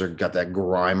the windows are got that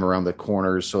grime around the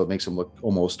corners, so it makes them look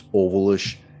almost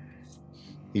ovalish.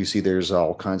 You see there's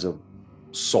all kinds of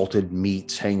salted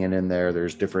meats hanging in there.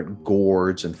 There's different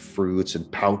gourds and fruits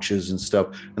and pouches and stuff.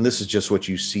 And this is just what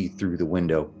you see through the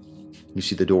window. You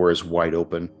see the door is wide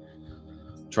open,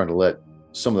 trying to let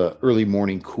some of the early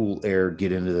morning cool air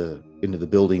get into the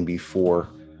building before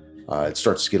it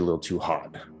starts to get a little too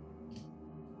hot.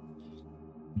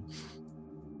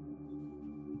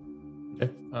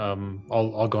 Okay.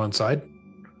 I'll go inside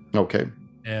Okay.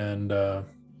 and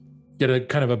get a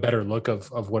kind of a better look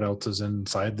of what else is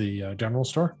inside the general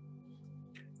store.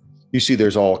 You see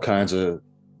there's all kinds of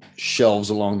shelves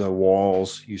along the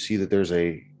walls. You see that there's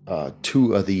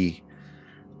two of the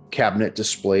cabinet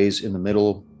displays in the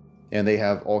middle, and they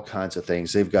have all kinds of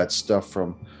things. They've got stuff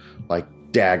from like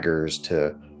daggers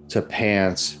to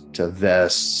pants to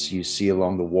vests. You see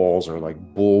along the walls are like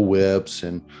bull whips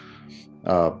and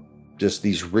just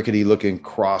these rickety looking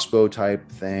crossbow type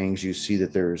things. You see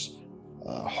that there's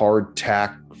hard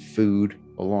tack food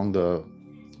along the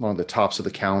tops of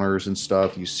the counters and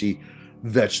stuff. You see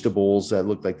vegetables that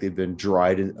look like they've been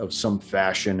dried of some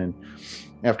fashion. And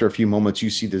after a few moments, you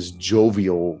see this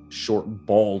jovial, short,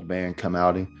 bald man come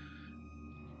out and,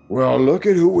 well, look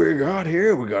at who we got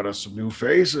here. We got us some new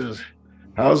faces.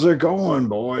 How's it going,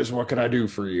 boys? What can I do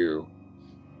for you?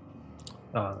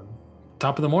 Top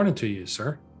of the morning to you,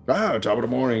 sir. Top of the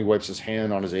morning. He wipes his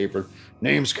hand on his apron.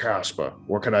 Name's Casper.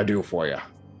 What can I do for you?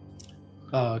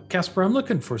 Casper, I'm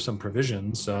looking for some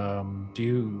provisions.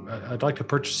 I'd like to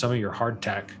purchase some of your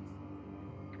hardtack.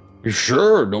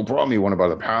 Sure, no problem. You want to buy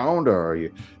the pound, or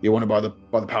you want to buy the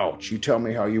pouch? You tell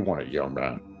me how you want it, young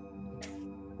man.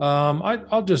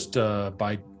 I'll just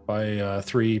buy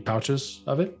 3 pouches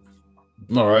of it.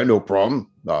 All right, no problem.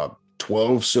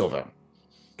 12 silver.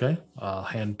 Okay, I'll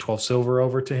hand 12 silver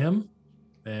over to him.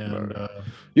 And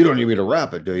you don't need me to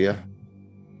wrap it, do you?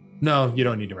 No, you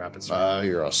don't need to wrap it, sir.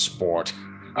 You're a sport.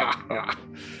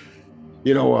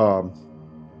 You know,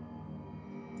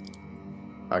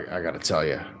 I got to tell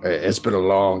you, it's been a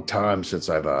long time since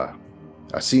I've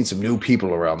seen some new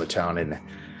people around the town, and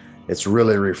it's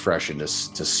really refreshing to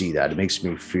see that. It makes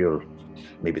me feel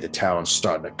maybe the town's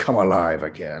starting to come alive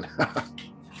again.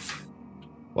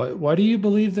 Why do you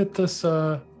believe that this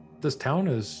town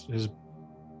has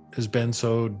been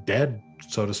so dead,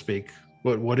 so to speak?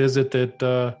 What is it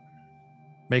that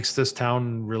makes this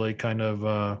town really kind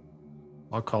of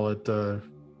I'll call it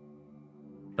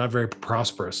not very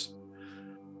prosperous?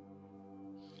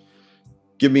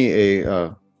 Give me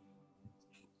a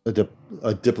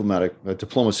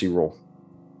diplomacy roll.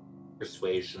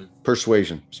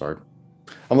 Persuasion. Sorry,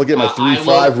 I'm looking at my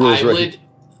 3-5 rules right.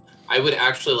 I would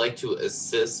actually like to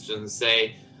assist and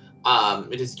say,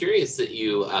 it is curious that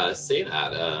you say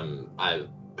that.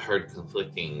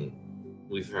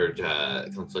 We've heard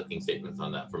conflicting statements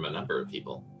on that from a number of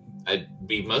people. I'd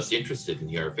be most interested in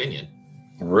your opinion.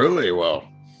 Really? Well,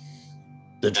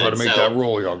 then try to make that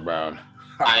roll, young man.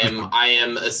 I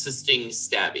am assisting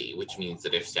Stabby, which means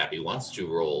that if Stabby wants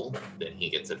to roll, then he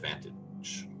gets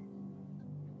advantage.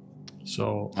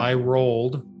 So I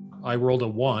rolled a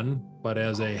 1, but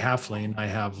as a halfling, I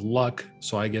have luck,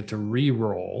 so I get to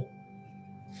re-roll.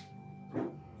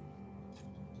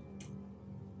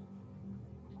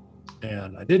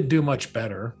 And I didn't do much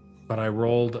better, but I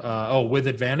rolled with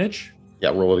advantage. Yeah,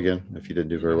 roll it again if you didn't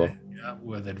do very well. Yeah,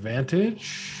 with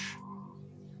advantage.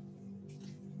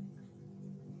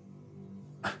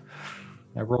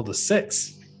 I rolled a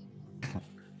 6.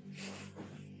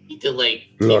 Need to teach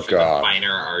the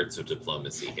finer arts of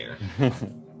diplomacy here.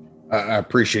 I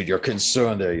appreciate your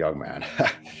concern there, young man.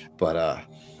 But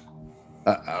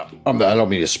I don't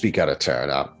mean to speak out of turn.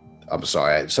 I'm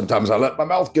sorry. Sometimes I let my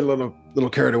mouth get a little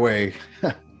carried away.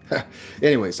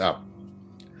 Anyways,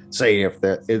 say if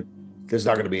there's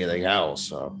not going to be anything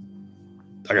else,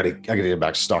 I gotta get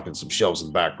back stocking some shelves in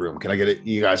the back room. Can I get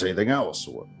you guys anything else?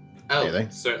 Or anything?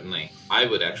 Certainly. I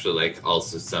would actually like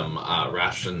also some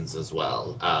rations as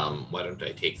well. Why don't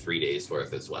I take 3 days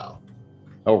worth as well?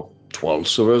 Oh, 12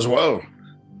 silver as well.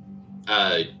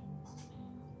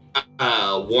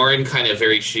 Warren kind of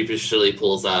very sheepishly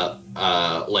pulls up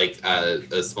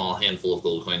a small handful of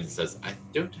gold coins and says, I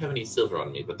don't have any silver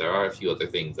on me, but there are a few other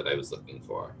things that I was looking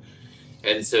for.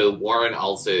 And so Warren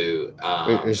also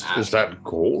is that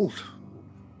gold?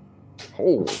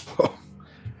 Oh,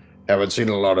 haven't seen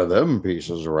a lot of them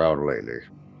pieces around lately.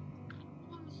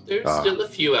 There's still a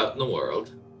few out in the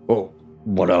world. Well,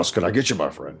 what else can I get you, my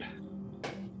friend?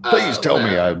 Please tell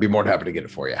me. I'd be more than happy to get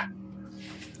it for you.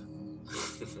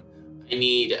 I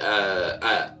need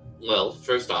well,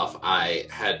 first off, I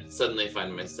had suddenly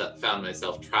found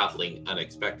myself traveling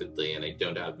unexpectedly, and I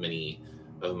don't have many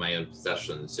of my own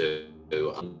possessions, so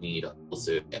I'll need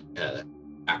also a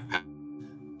backpack.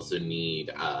 Also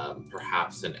need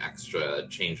perhaps an extra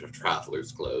change of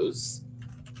traveler's clothes.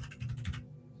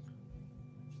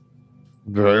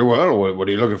 Very well. What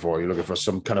are you looking for? Are you looking for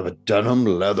some kind of a denim,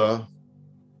 leather,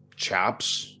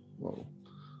 chaps? Whoa.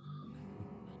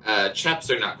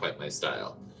 Chaps are not quite my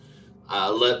style.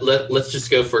 Let's just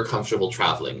go for comfortable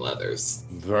traveling leathers.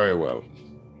 Very well.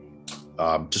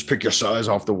 Just pick your size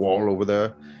off the wall over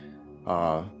there.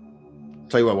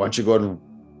 Tell you what, why don't you go ahead and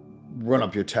run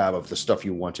up your tab of the stuff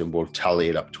you want, and we'll tally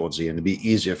it up towards the end. It'd be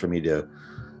easier for me to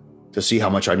see how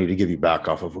much I need to give you back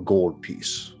off of a gold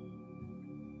piece.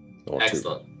 Or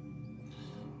Excellent.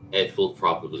 It will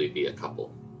probably be a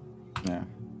couple. Yeah.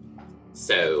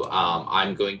 So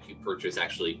I'm going to purchase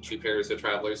actually 2 pairs of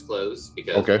traveler's clothes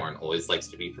because Warren always likes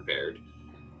to be prepared.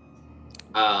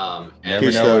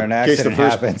 Never know when an accident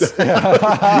happens. In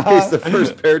case the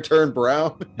first pair turned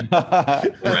brown.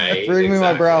 Right. Bring me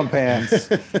my brown pants.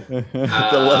 The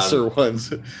lesser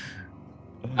ones.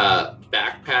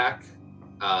 Backpack.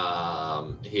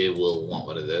 He will want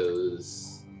one of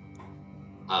those.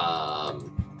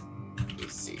 Let me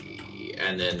see.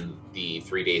 And then the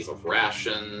 3 days of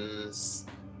rations.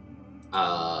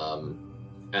 And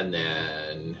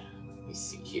then let me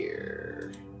see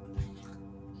here.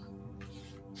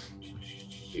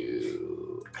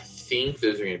 I think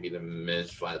those are going to be the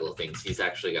most vital things. He's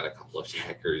actually got a couple of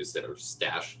daggers that are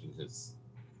stashed in his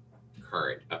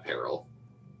current apparel.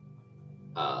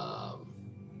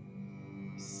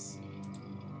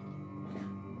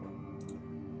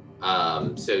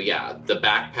 So yeah, the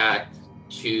backpack,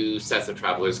 2 sets of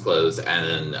traveler's clothes,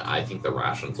 and then I think the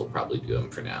rations will probably do them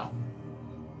for now.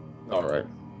 All right.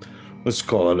 Let's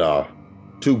call it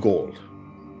 2 gold.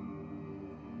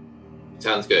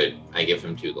 Sounds good. I give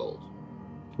him 2 gold.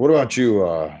 What about you,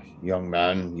 young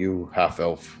man? You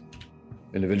half-elf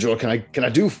individual. Can I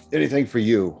do anything for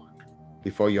you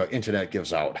before your internet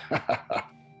gives out?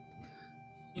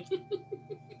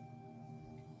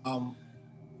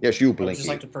 Yes, you, Blinky. I'd just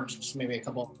like to purchase maybe a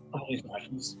couple of these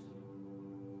rations.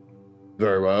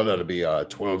 Very well. That'll be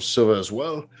 12 silver as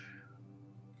well.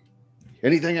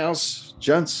 Anything else,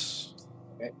 gents?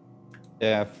 Okay.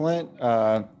 Yeah, Flint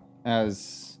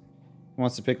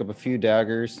wants to pick up a few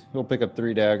daggers. He'll pick up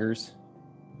 3 daggers.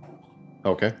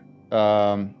 Okay.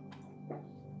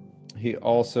 He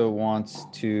also wants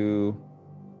to.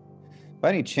 By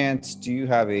any chance, do you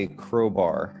have a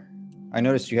crowbar? I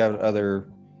noticed you have other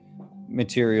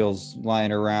materials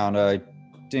lying around. I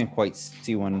didn't quite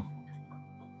see one.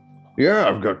 Yeah,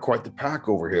 I've got quite the pack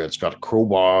over here. It's got a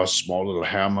crowbar, small little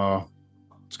hammer.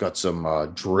 It's got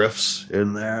some drifts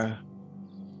in there.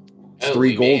 It's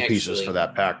 3 gold pieces for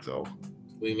that pack, though.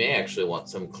 We may actually want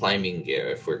some climbing gear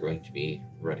if we're going to be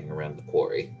running around the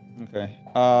quarry. Okay.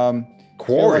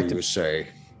 Quarry, you say?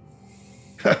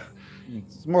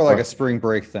 It's more like a spring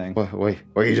break thing. What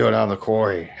are you doing on the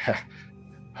quarry?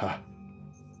 Can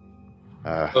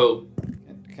I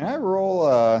roll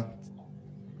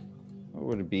what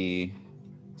would it be?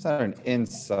 It's not an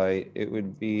insight. It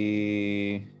would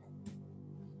be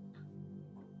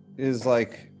seems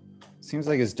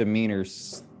like his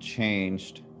demeanor's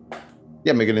changed.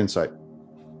 Yeah, make an insight.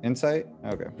 Insight?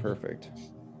 Okay, perfect.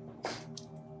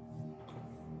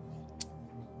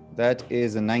 That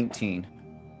is a 19.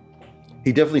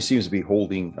 He definitely seems to be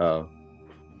holding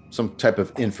some type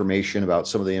of information about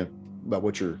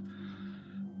what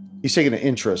he's taking an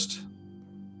interest,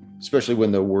 especially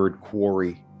when the word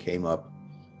quarry came up.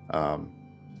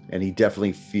 And he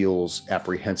definitely feels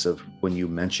apprehensive when you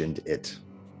mentioned it.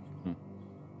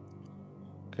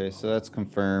 Okay, so that's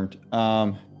confirmed.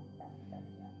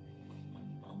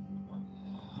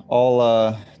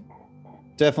 I'll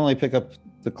definitely pick up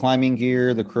the climbing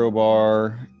gear, the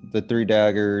crowbar, the 3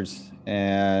 daggers,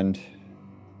 and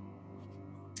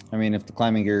I mean, if the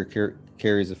climbing gear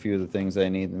carries a few of the things I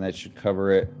need, then that should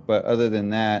cover it. But other than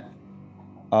that,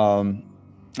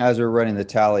 as we're running the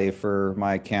tally for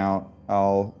my account,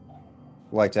 I'll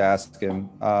like to ask him,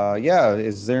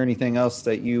 is there anything else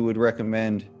that you would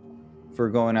recommend for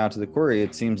going out to the quarry?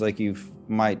 It seems like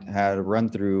might had a run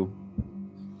through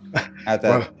at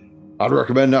that. Well, I'd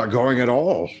recommend not going at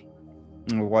all.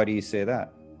 Why do you say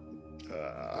that?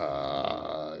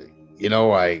 You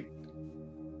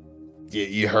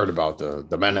heard about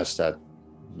the menace that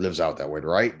lives out that way,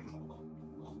 right?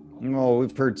 Well,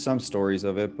 we've heard some stories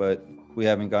of it, but we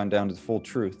haven't gone down to the full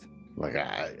truth. Like,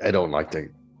 I don't like to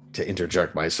to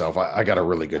interject myself. I got a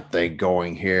really good thing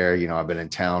going here. You know, I've been in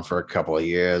town for a couple of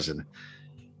years, and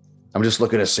I'm just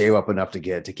looking to save up enough to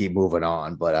keep moving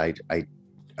on. But I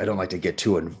don't like to get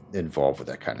too involved with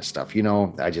that kind of stuff. You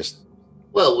know,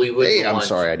 Well, we wouldn't hey, I'm want,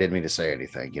 sorry, I didn't mean to say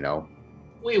anything. You know,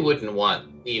 we wouldn't want,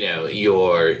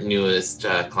 your newest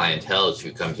clientele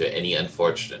to come to any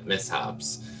unfortunate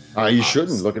mishaps. you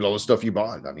shouldn't look at all the stuff you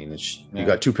bought. I mean, you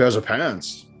got 2 pairs of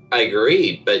pants. I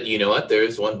agree, but you know what?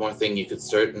 There's one more thing you could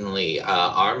certainly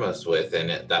arm us with, and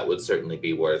that would certainly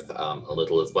be worth a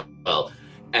little as well.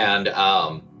 And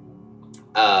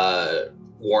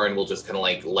Warren will just kind of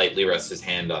like lightly rest his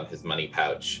hand on his money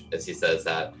pouch as he says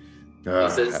that. He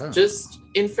says, just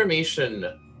information,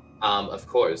 of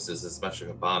course, is as much a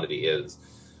commodity as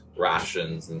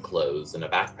rations and clothes and a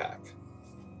backpack.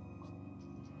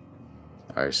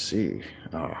 I see.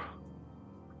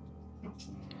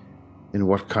 And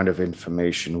what kind of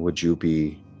information would you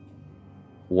be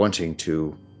wanting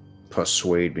to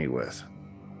persuade me with?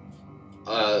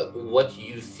 What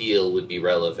you feel would be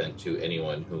relevant to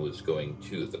anyone who is going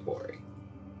to the quarry.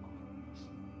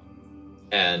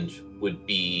 And would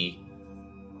be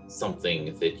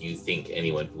something that you think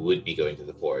anyone who would be going to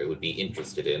the quarry would be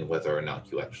interested in, whether or not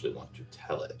you actually want to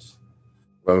tell it.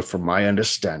 Well, from my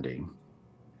understanding,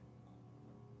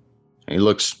 he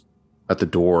looks at the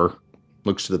door,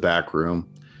 looks to the back room,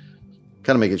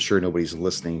 kind of making sure nobody's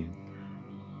listening.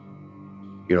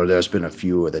 You know, there's been a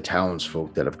few of the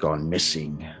townsfolk that have gone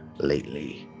missing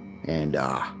lately, and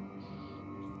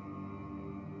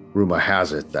rumor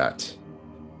has it that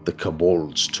the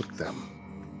kobolds took them.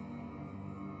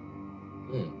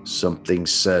 Something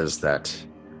says that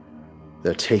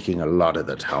they're taking a lot of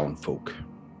the townfolk.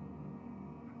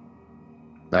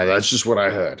 Now, that's just what I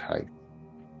heard.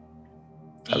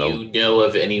 Do you know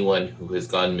of anyone who has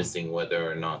gone missing, whether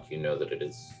or not you know that it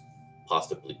is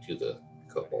possibly to the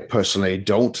kobolds? Personally,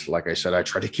 don't. Like I said, I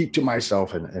try to keep to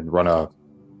myself and run a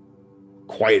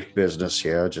quiet business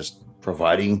here, just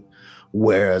providing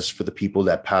wares for the people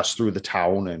that pass through the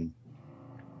town and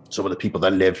some of the people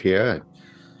that live here.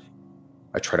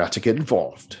 I try not to get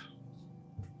involved.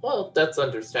 Well, that's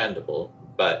understandable,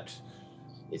 but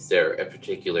is there a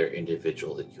particular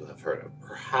individual that you have heard of?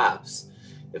 Perhaps,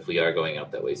 if we are going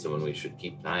out that way, someone we should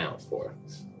keep an eye out for.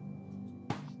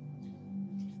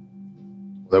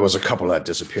 There was a couple that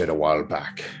disappeared a while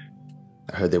back.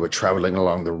 I heard they were traveling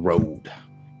along the road.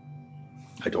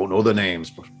 I don't know the names,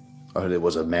 but I heard it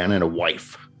was a man and a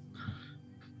wife.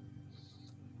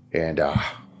 And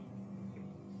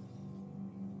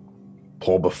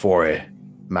poor before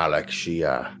Malak, she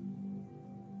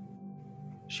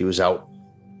was out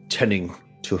tending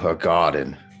to her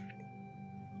garden,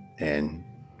 and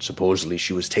supposedly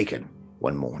she was taken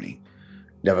one morning,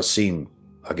 never seen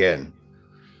again.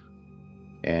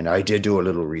 And I did do a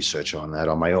little research on that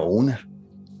on my own.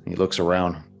 He looks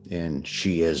around, and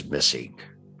she is missing.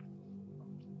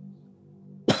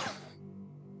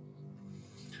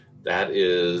 That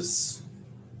is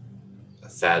a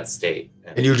sad state.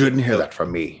 And you didn't hear that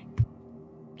from me.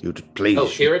 You please. Oh,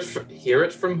 hear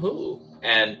it from who?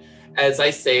 And as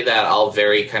I say that, I'll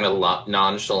very kind of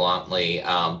nonchalantly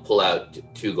pull out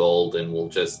 2 gold, and we'll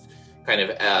just kind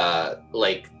of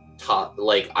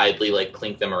idly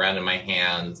clink them around in my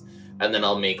hands, and then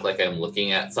I'll make like I'm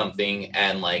looking at something,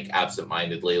 and like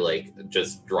absentmindedly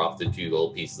just drop the 2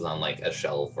 gold pieces on like a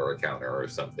shelf or a counter or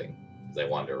something as I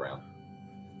wander around.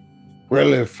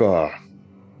 Well, if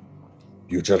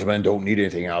you gentlemen don't need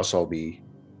anything else, I'll be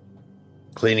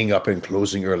cleaning up and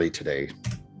closing early today.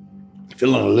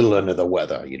 Feeling a little under the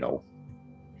weather, you know.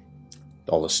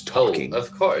 All this talking. Oh,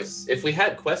 of course. If we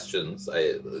had questions,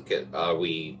 are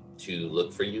we to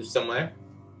look for you somewhere?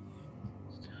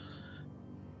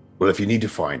 Well, if you need to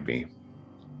find me,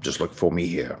 just look for me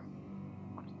here.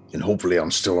 And hopefully I'm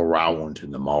still around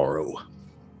in the morrow.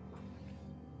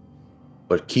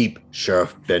 But keep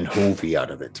Sheriff Ben Hovey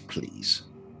out of it, please.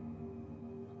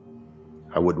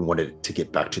 I wouldn't want it to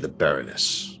get back to the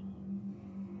Baroness.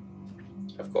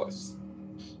 Of course.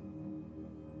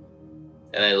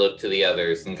 And I look to the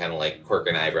others and kind of like quirk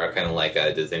an eyebrow, kind of like,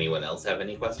 does anyone else have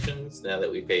any questions now that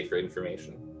we paid for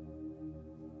information?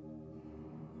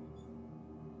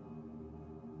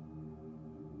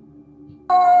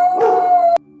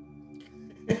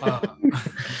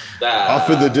 Off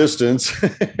in the distance.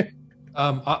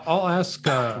 I'll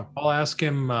ask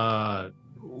him.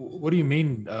 What do you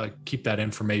mean? Keep that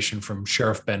information from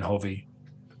Sheriff Ben Hovey?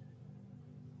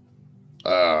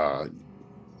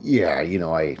 Yeah, you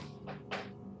know, I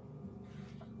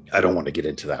don't want to get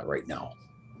into that right now.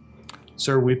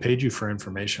 Sir, we paid you for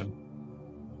information.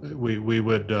 We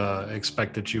would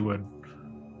expect that you would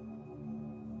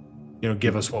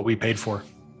give us what we paid for.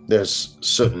 There's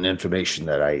certain information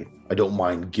that I don't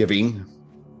mind giving,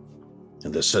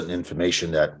 and there's certain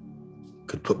information that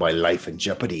could put my life in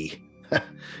jeopardy.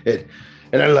 And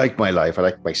I like my life. I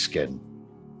like my skin.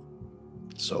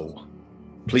 So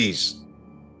please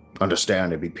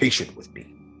understand and be patient with me.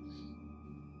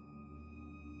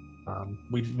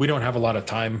 We don't have a lot of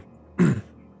time.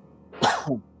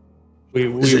 What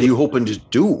are you hoping to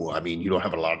do? I mean, you don't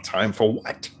have a lot of time for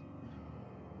what?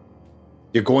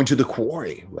 You're going to the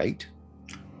quarry, right?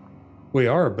 We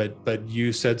are, but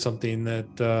you said something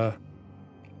that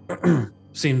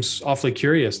seems awfully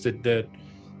curious. That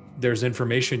there's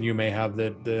information you may have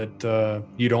that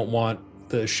you don't want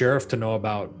the sheriff to know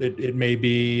about. It may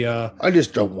be. I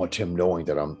just don't want him knowing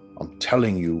that I'm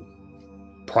telling you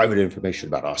private information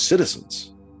about our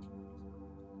citizens.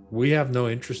 We have no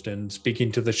interest in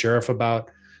speaking to the sheriff about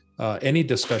any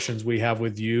discussions we have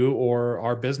with you or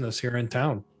our business here in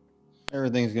town.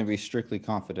 Everything's going to be strictly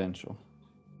confidential.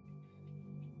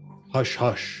 Hush,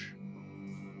 hush.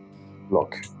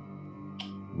 Look,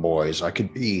 boys, I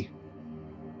could be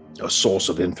a source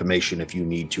of information if you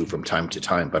need to from time to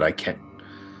time, but I can't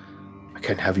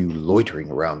have you loitering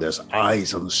around. There's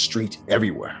eyes on the street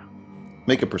everywhere.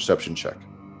 Make a perception check.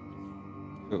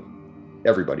 Who?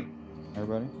 Everybody.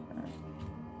 Everybody?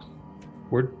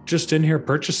 We're just in here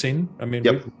purchasing. I mean,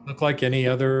 Yep. we look like any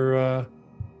other,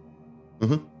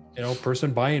 Mhm.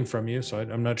 person buying from you. So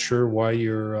I'm not sure why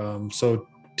you're so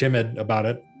timid about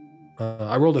it.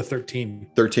 I rolled a 13.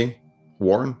 13.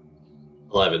 Warren.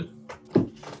 11.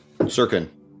 Sirkin.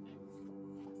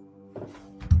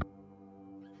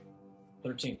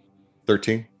 13.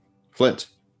 13. Flint.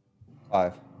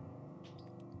 5.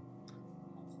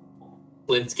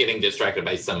 Flint's getting distracted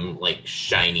by some like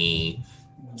shiny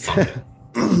something.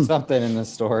 Something in the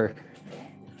store.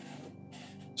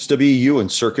 Stubby, you and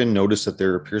Sirkin notice that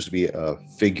there appears to be a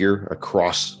figure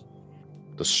across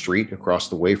the street, across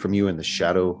the way from you, in the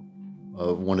shadow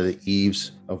of one of the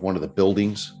eaves of one of the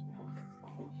buildings.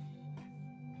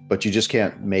 But you just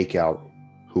can't make out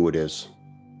who it is.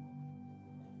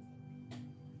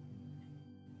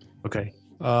 Okay.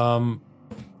 Hold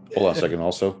on a second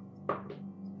also.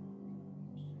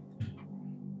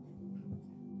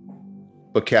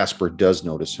 But Casper does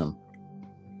notice him.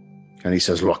 And he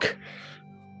says, look,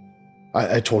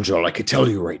 I told you all I could tell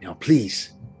you right now.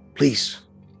 Please, please.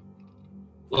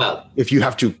 Well, If you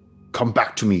have to come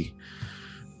back to me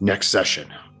next session.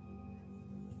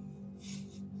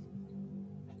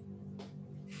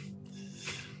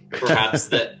 perhaps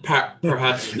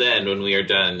perhaps then, when we are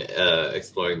done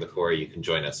exploring the quarry, you can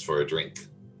join us for a drink.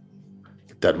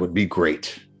 That would be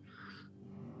great.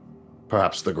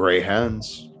 Perhaps the Gray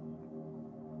Hands.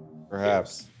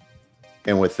 Perhaps.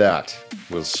 And with that,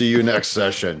 we'll see you next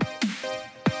session.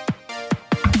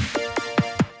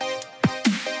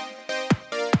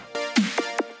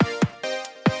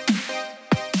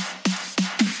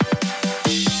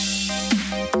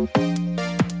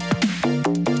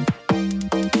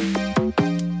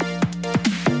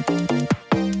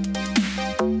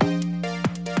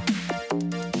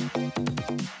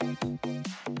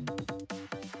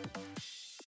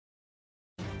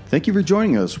 Thank you for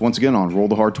joining us once again on Roll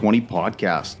the Hard 20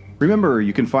 podcast. Remember,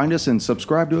 you can find us and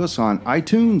subscribe to us on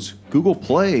iTunes, Google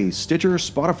Play, Stitcher,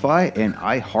 Spotify, and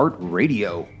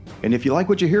iHeartRadio. And if you like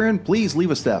what you're hearing, please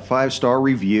leave us that 5-star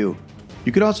review.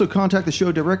 You could also contact the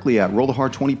show directly at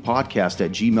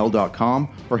rollthehard20podcast@gmail.com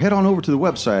or head on over to the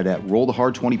website at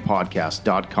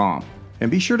rollthehard20podcast.com.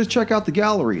 And be sure to check out the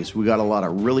galleries. We got a lot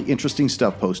of really interesting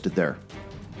stuff posted there.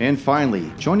 And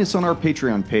finally, join us on our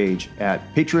Patreon page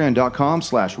at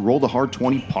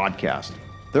patreon.com/rollthehard20podcast.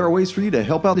 There are ways for you to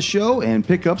help out the show and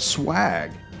pick up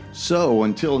swag. So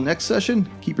until next session,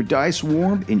 keep your dice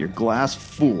warm and your glass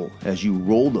full as you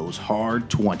roll those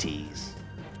hard 20s.